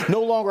 Christians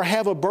no longer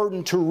have a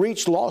burden to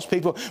reach lost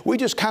people. We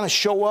just kind of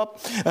show up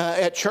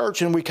at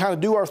church and we kind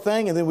of do our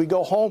thing and then we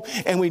go home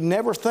and we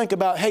never think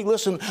about, hey,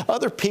 listen,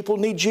 other people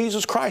need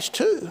Jesus Christ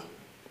too.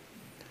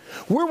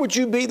 Where would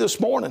you be this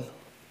morning?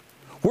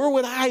 Where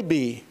would I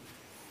be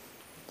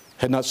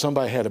had not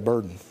somebody had a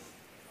burden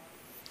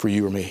for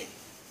you or me?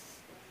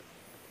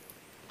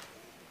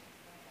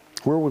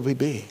 where would we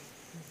be?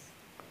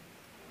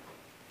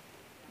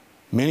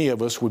 Many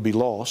of us would be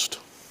lost,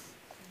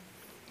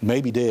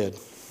 maybe dead,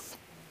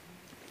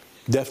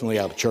 definitely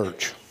out of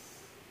church.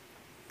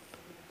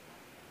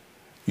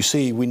 You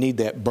see, we need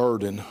that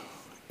burden,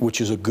 which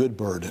is a good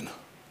burden,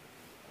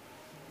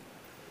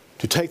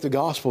 to take the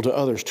gospel to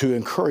others, to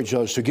encourage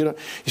others, to get up.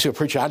 You say,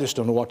 preacher, I just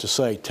don't know what to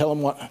say. Tell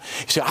them what.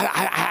 You say,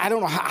 I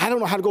don't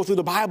know how to go through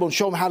the Bible and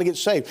show them how to get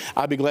saved.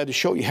 I'd be glad to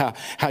show you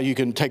how you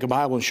can take a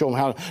Bible and show them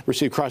how to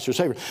receive Christ as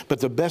Savior.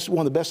 But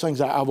one of the best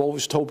things I've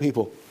always told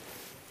people,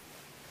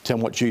 tell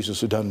them what Jesus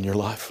has done in your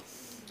life.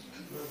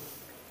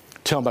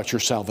 Tell them about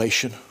your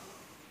salvation.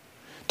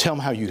 Tell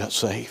them how you got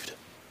saved.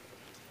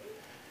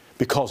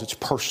 Because it's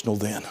personal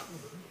then.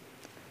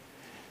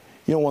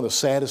 You know, one of the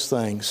saddest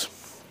things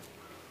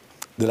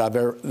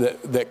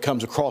that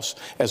comes across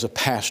as a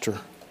pastor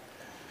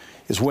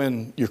is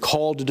when you're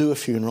called to do a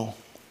funeral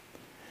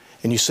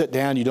and you sit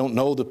down, you don't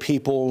know the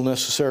people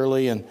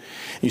necessarily, and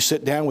you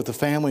sit down with the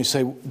family and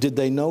say, did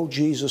they know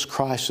Jesus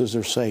Christ as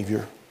their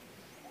Savior?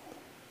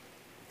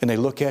 And they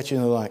look at you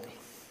and they're like,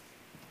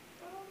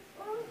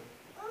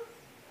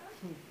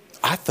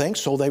 I think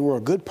so. They were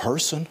a good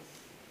person.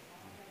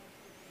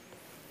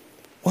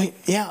 Well,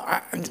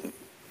 yeah,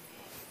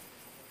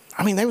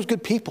 I mean, they was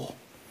good people.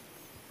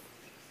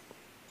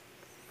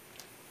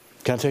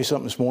 Can I tell you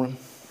something this morning?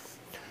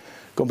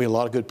 Going to be a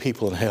lot of good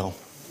people in hell.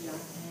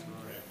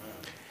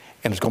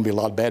 And there's going to be a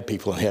lot of bad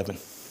people in heaven.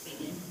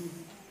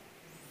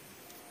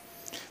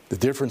 The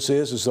difference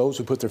is those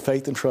who put their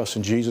faith and trust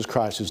in Jesus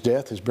Christ, His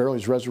death, His burial,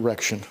 His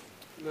resurrection,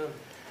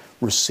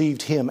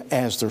 received Him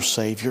as their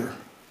Savior.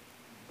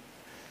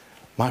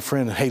 My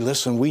friend, hey,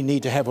 listen, we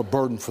need to have a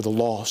burden for the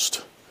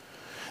lost.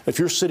 If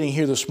you're sitting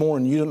here this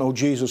morning and you don't know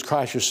Jesus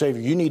Christ, your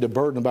Savior, you need a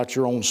burden about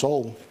your own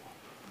soul.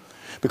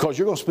 Because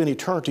you're going to spend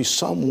eternity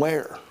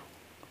somewhere,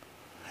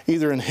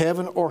 either in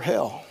heaven or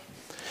hell.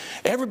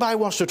 Everybody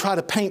wants to try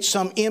to paint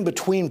some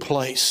in-between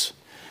place.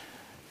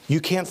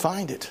 You can't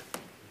find it.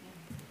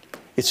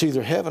 It's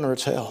either heaven or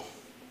it's hell.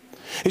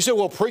 He said,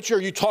 well, preacher,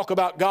 you talk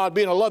about God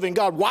being a loving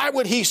God. Why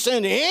would He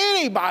send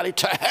anybody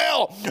to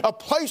hell, a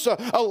place,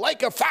 a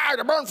lake of fire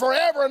to burn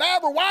forever and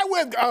ever? Why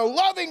would a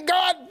loving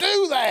God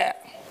do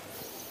that?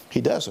 He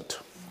doesn't.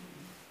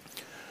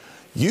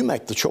 You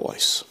make the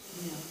choice.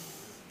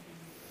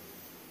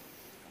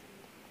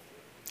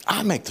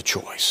 I make the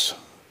choice.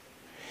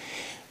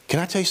 Can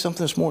I tell you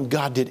something this morning?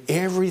 God did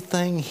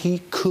everything He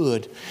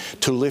could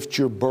to lift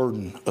your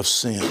burden of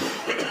sin.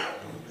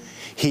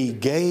 He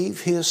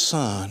gave His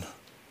Son,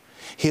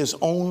 His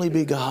only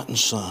begotten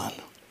Son,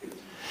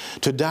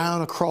 to die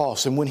on a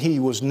cross. And when He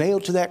was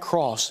nailed to that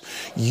cross,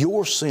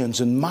 your sins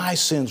and my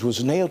sins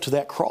was nailed to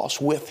that cross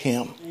with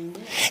Him.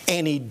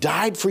 And He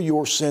died for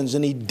your sins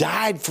and He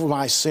died for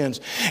my sins.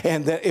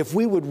 And that if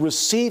we would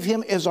receive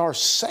Him as our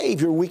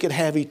Savior, we could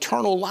have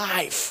eternal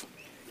life.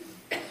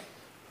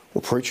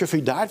 Well, preacher, if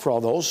He died for all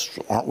those,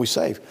 aren't we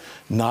saved?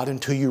 Not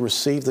until you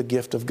receive the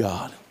gift of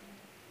God.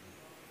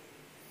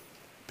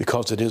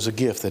 Because it is a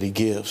gift that He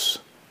gives.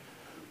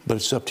 But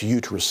it's up to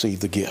you to receive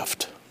the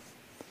gift.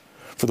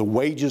 For the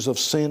wages of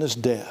sin is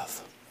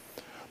death.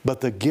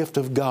 But the gift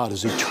of God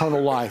is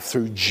eternal life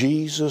through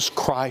Jesus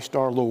Christ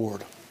our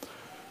Lord.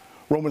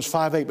 Romans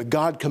 5:8, but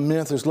God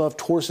commendeth His love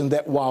towards us, in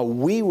that while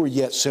we were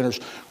yet sinners,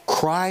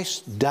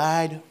 Christ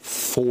died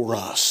for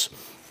us.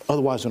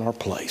 Otherwise in our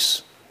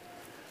place.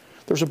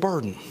 There's a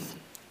burden.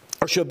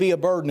 There should be a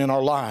burden in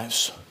our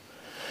lives.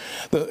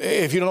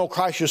 If you don't know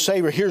Christ your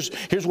Savior, here's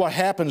what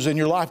happens in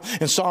your life.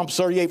 In Psalm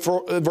 38,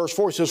 verse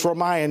 4, it says, for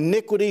my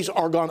iniquities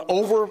are gone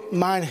over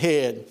mine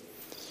head.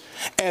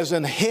 As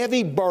an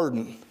heavy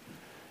burden,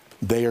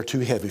 they are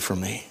too heavy for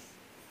me.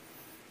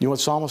 You know what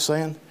Psalm is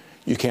saying?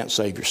 You can't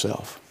save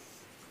yourself.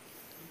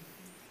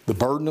 The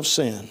burden of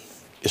sin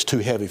is too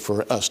heavy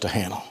for us to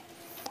handle.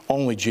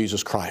 Only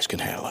Jesus Christ can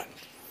handle it.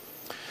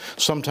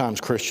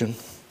 Sometimes, Christian,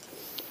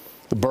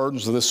 the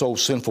burdens of this old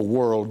sinful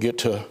world get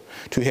too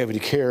heavy to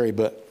carry,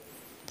 but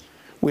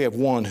we have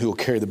one who will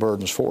carry the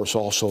burdens for us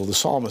also. The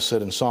psalmist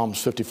said in Psalms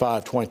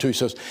 55:22, he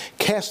says,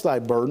 cast thy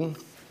burden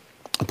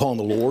upon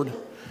the Lord,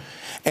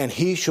 and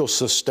He shall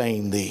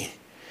sustain thee.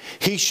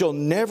 He shall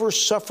never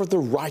suffer the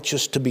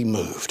righteous to be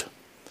moved.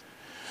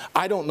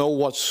 I don't know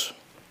what's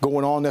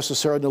going on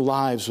necessarily in the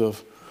lives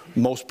of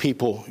most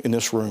people in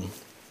this room.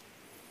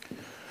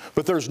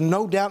 But there's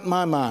no doubt in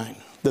my mind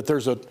that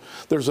there's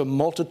a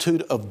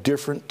multitude of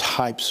different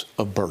types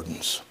of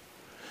burdens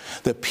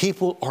that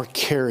people are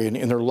carrying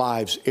in their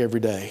lives every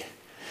day.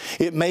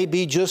 It may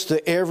be just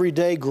the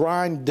everyday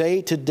grind,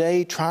 day to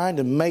day, trying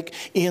to make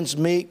ends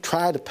meet,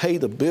 try to pay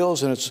the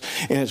bills, and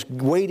it's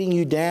weighting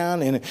you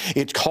down, and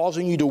it's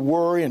causing you to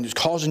worry, and it's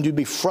causing you to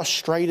be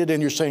frustrated,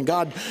 and you're saying,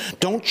 God,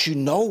 don't you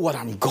know what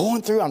I'm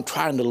going through? I'm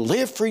trying to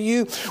live for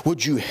you.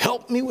 Would you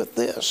help me with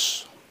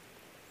this?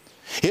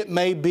 It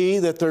may be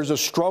that there's a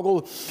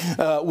struggle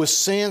with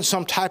sin,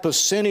 some type of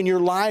sin in your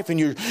life, and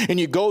you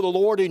go to the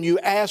Lord and you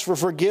ask for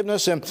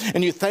forgiveness,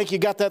 and you think you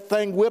got that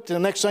thing whipped, and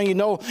the next thing you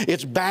know,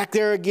 it's back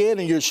there again,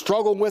 and you're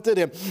struggling with it,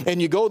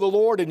 and you go to the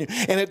Lord, and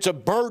it's a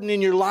burden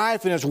in your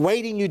life, and it's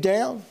weighting you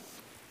down.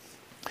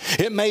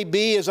 It may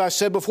be, as I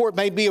said before, it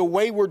may be a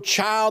wayward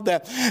child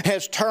that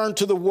has turned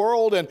to the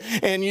world,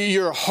 and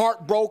you're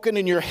heartbroken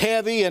and you're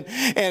heavy,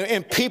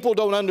 and people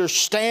don't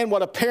understand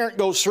what a parent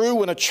goes through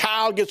when a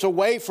child gets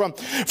away from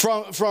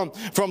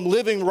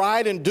living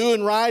right and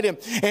doing right, and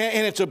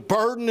it's a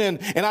burden.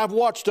 And I've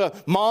watched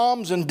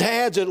moms and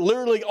dads, it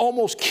literally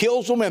almost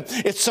kills them, and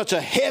it's such a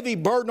heavy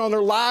burden on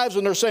their lives,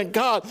 and they're saying,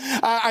 God,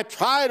 I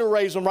try to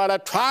raise them right, I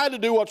try to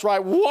do what's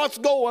right, what's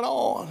going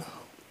on?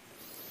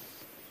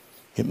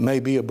 It may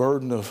be a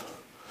burden of,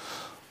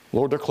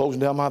 Lord, they're closing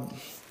down my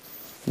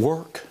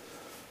work.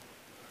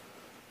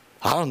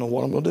 I don't know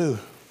what I'm going to do.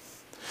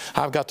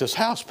 I've got this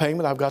house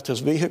payment. I've got this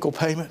vehicle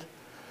payment.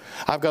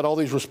 I've got all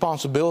these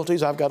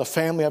responsibilities. I've got a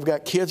family. I've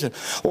got kids. And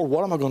Lord,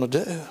 what am I going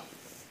to do?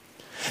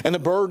 And the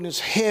burden is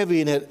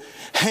heavy and it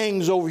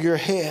hangs over your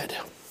head.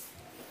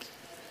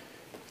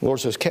 The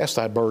Lord says, cast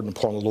thy burden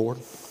upon the Lord.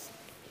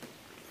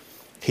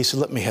 He said,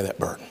 let me have that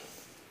burden.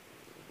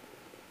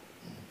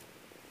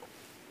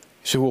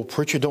 You say, well,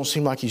 preacher, don't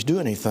seem like he's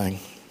doing anything.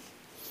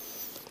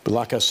 But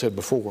like I said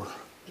before,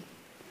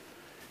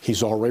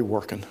 he's already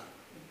working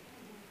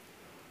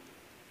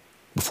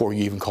before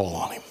you even call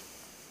on him.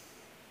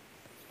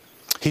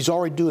 He's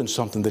already doing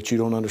something that you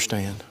don't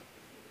understand.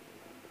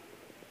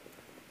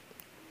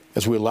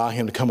 As we allow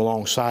him to come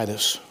alongside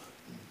us,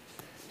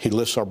 he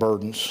lifts our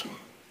burdens.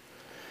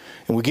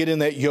 And we get in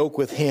that yoke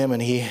with him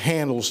and he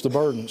handles the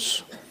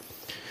burdens.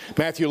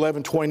 Matthew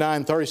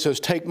 11:29-30 says,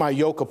 take my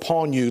yoke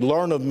upon you,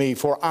 learn of me,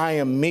 for I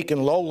am meek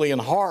and lowly in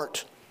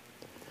heart,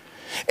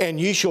 and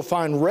ye shall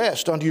find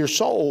rest unto your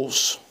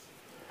souls.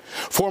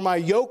 For my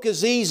yoke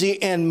is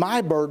easy and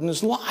my burden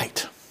is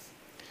light.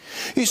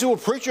 You say, well,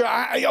 preacher,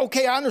 I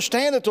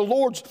understand that the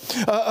Lord's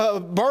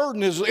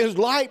burden is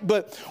light,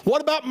 but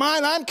what about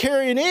mine? I'm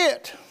carrying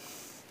it.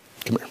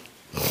 Come here.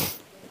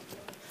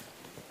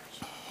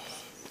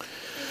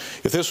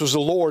 If this was the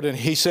Lord and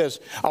he says,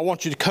 I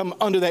want you to come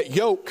under that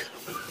yoke.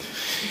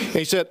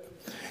 He said,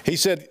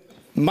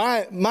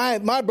 my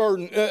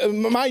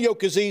burden, my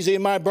yoke is easy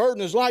and my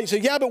burden is light. He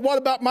said, yeah, but what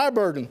about my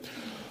burden?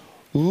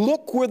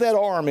 Look where that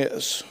arm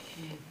is.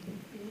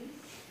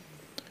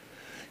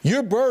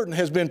 Your burden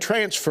has been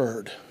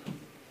transferred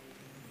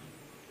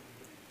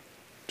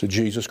to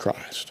Jesus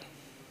Christ.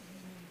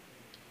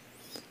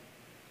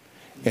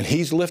 And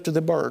he's lifted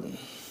the burden.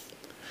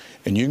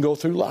 And you can go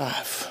through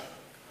life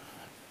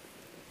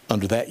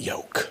under that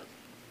yoke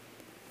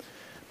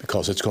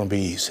because it's going to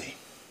be easy.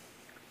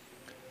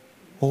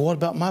 Well, what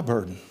about my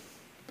burden?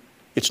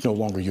 It's no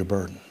longer your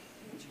burden.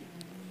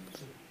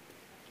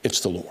 It's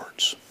the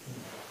Lord's.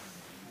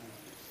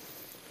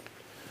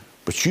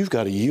 But you've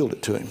got to yield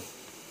it to him.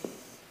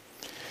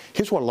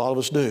 Here's what a lot of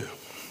us do.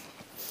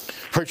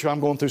 Preacher, I'm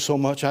going through so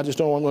much, I just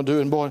don't know what I'm going to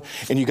do. And boy,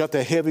 and you got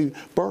that heavy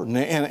burden,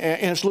 and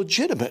it's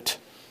legitimate.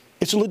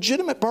 It's a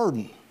legitimate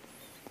burden.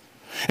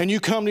 And you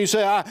come and you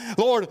say,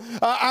 Lord,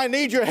 I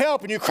need your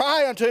help. And you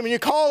cry unto him and you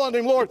call unto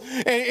him, Lord.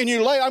 And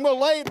you lay, I'm going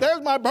to lay,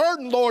 there's my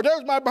burden, Lord,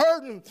 there's my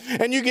burden.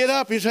 And you get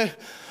up and you say,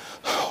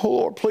 oh,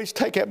 Lord, please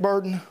take that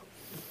burden.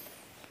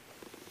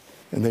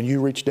 And then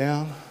you reach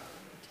down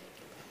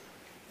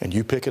and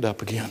you pick it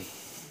up again.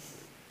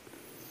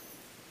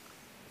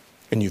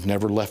 And you've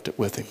never left it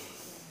with him.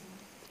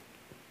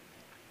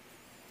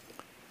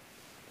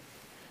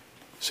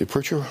 See,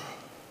 preacher,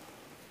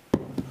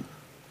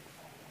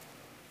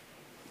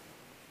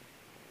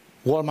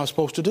 what am I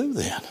supposed to do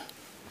then?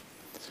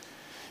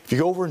 If you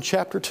go over in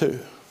chapter 2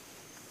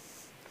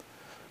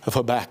 of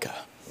Habakkuk,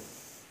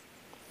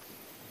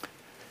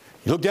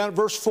 you look down at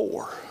verse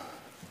 4.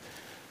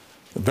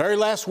 The very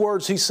last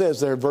words he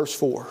says there in verse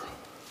 4.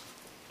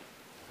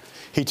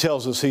 He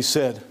tells us, he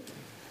said,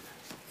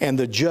 and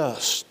the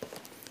just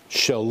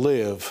shall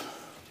live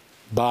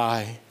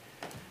by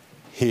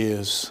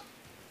his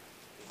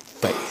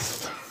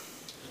faith.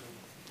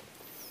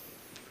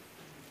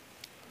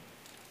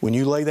 When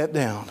you lay that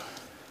down,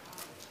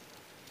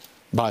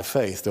 by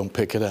faith, don't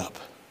pick it up.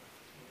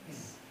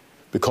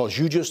 Because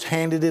you just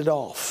handed it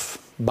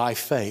off by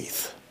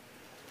faith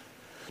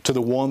to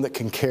the one that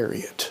can carry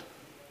it.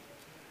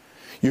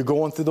 You're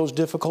going through those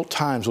difficult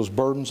times, those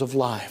burdens of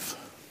life.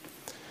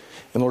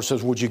 And the Lord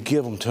says, would you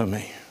give them to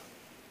me?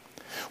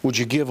 Would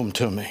you give them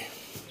to me?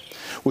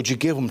 Would you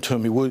give them to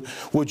me?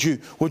 Would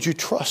you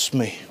trust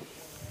me?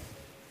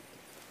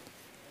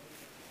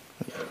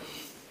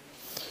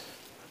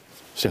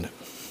 Send it.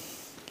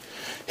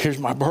 Here's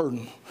my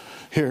burden.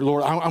 Here,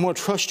 Lord, I'm going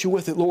to trust you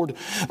with it, Lord.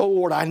 Oh,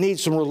 Lord, I need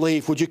some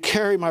relief. Would you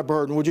carry my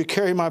burden? Would you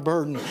carry my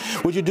burden?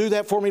 Would you do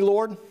that for me,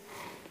 Lord?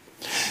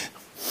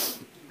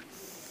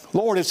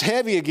 Lord, it's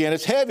heavy again.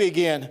 It's heavy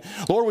again.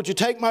 Lord, would you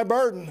take my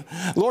burden?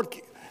 Lord,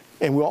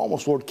 and we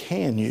almost, Lord,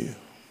 can you?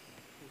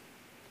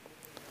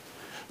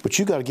 But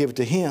you got to give it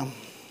to him.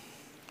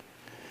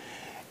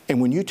 And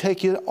when you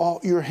take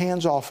your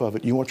hands off of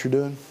it, you know what you're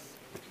doing?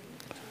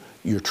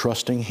 You're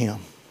trusting Him.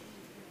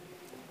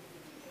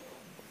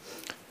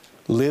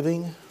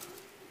 Living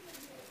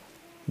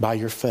by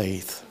your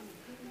faith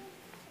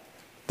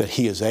that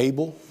He is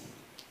able,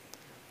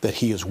 that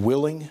He is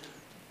willing,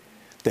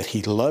 that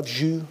He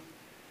loves you,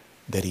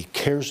 that He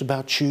cares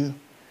about you,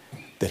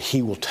 that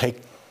He will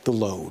take the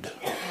load,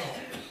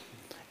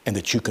 and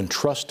that you can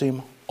trust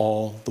Him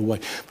all the way.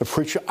 But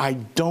preacher, I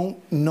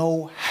don't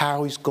know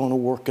how He's going to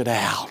work it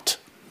out.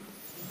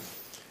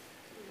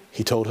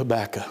 He told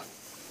Habakkuk,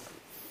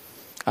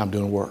 I'm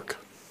doing work.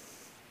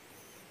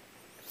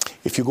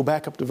 If you go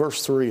back up to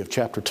verse 3 of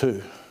chapter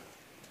 2,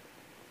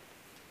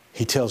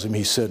 he tells him,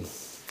 he said,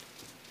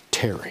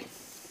 tarry.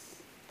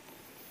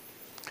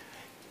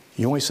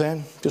 You know what he's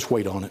saying? Just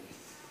wait on it.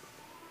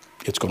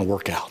 It's going to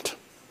work out.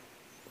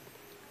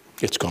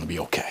 It's going to be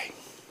okay.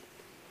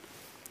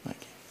 Thank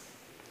you.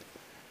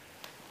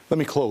 Let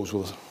me close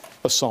with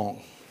a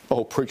song.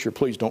 Oh, preacher,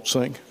 please don't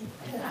sing.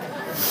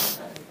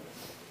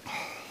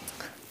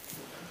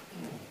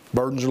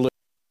 Burdens are lifted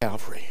at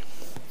Calvary.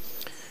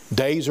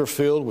 Days are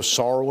filled with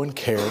sorrow and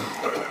care.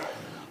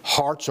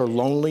 Hearts are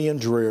lonely and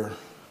drear.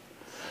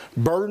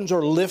 Burdens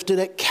are lifted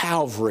at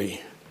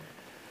Calvary.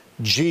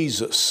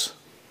 Jesus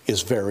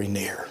is very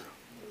near.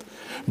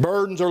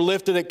 Burdens are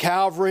lifted at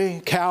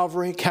Calvary,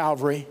 Calvary,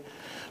 Calvary.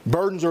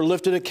 Burdens are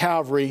lifted at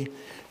Calvary.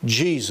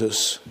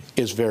 Jesus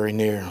is very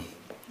near.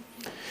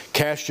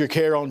 Cast your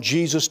care on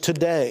Jesus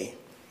today.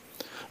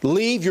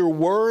 Leave your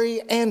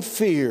worry and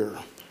fear.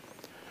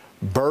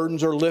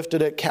 Burdens are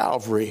lifted at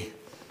Calvary.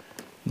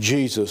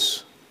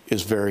 Jesus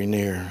is very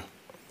near.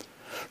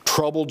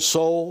 Troubled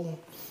soul,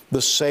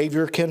 the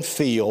Savior can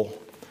feel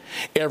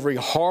every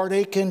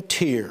heartache and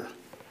tear.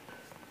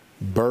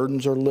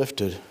 Burdens are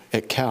lifted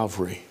at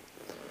Calvary.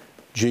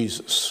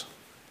 Jesus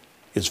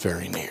is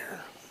very near.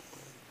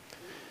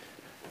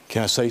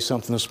 Can I say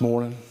something this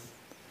morning?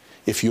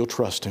 If you'll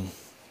trust Him,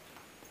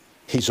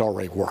 He's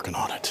already working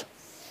on it.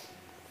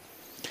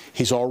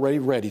 He's already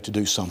ready to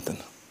do something.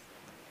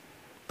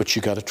 But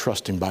you've got to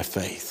trust Him by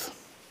faith.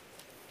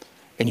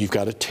 And you've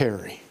got to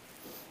tarry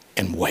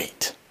and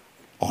wait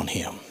on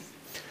Him.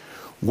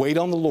 Wait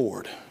on the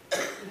Lord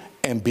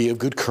and be of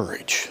good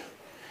courage,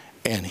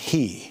 and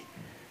He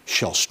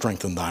shall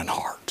strengthen thine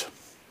heart.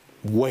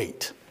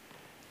 Wait,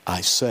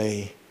 I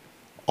say,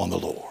 on the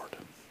Lord.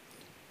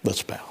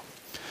 Let's bow.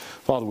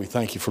 Father, we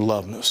thank You for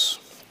loving us.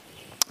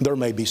 There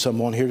may be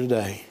someone here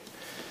today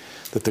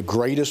that the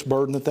greatest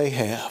burden that they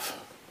have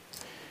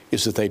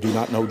is that they do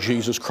not know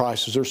Jesus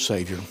Christ as their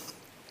Savior.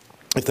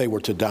 If they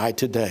were to die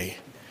today,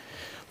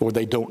 Lord,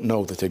 they don't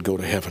know that they'd go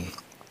to heaven.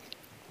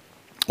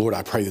 Lord,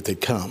 I pray that they'd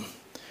come.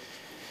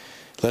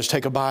 Let's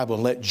take a Bible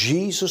and let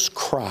Jesus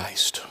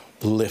Christ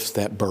lift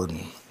that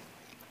burden,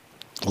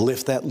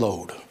 lift that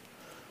load.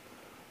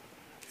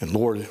 And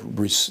Lord,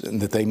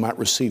 that they might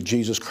receive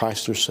Jesus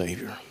Christ their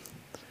Savior.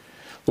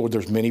 Lord,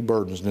 there's many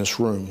burdens in this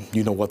room.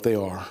 You know what they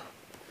are.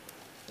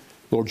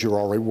 Lord, You're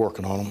already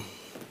working on them.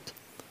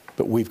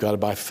 But we've got to,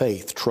 by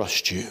faith,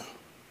 trust You.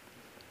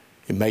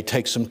 It may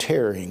take some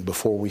tarrying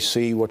before we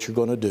see what You're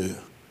going to do.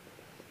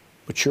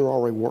 But You're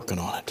already working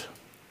on it.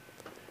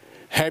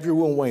 Have Your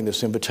will and way in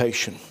this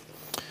invitation.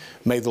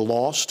 May the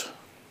lost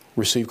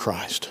receive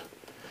Christ.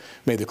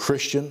 May the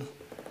Christian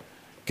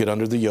get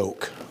under the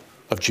yoke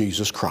of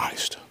Jesus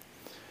Christ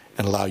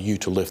and allow You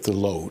to lift the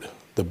load,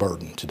 the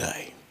burden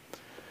today.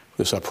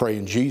 This I pray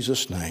in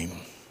Jesus' name.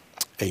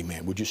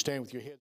 Amen. Would you stand with your head?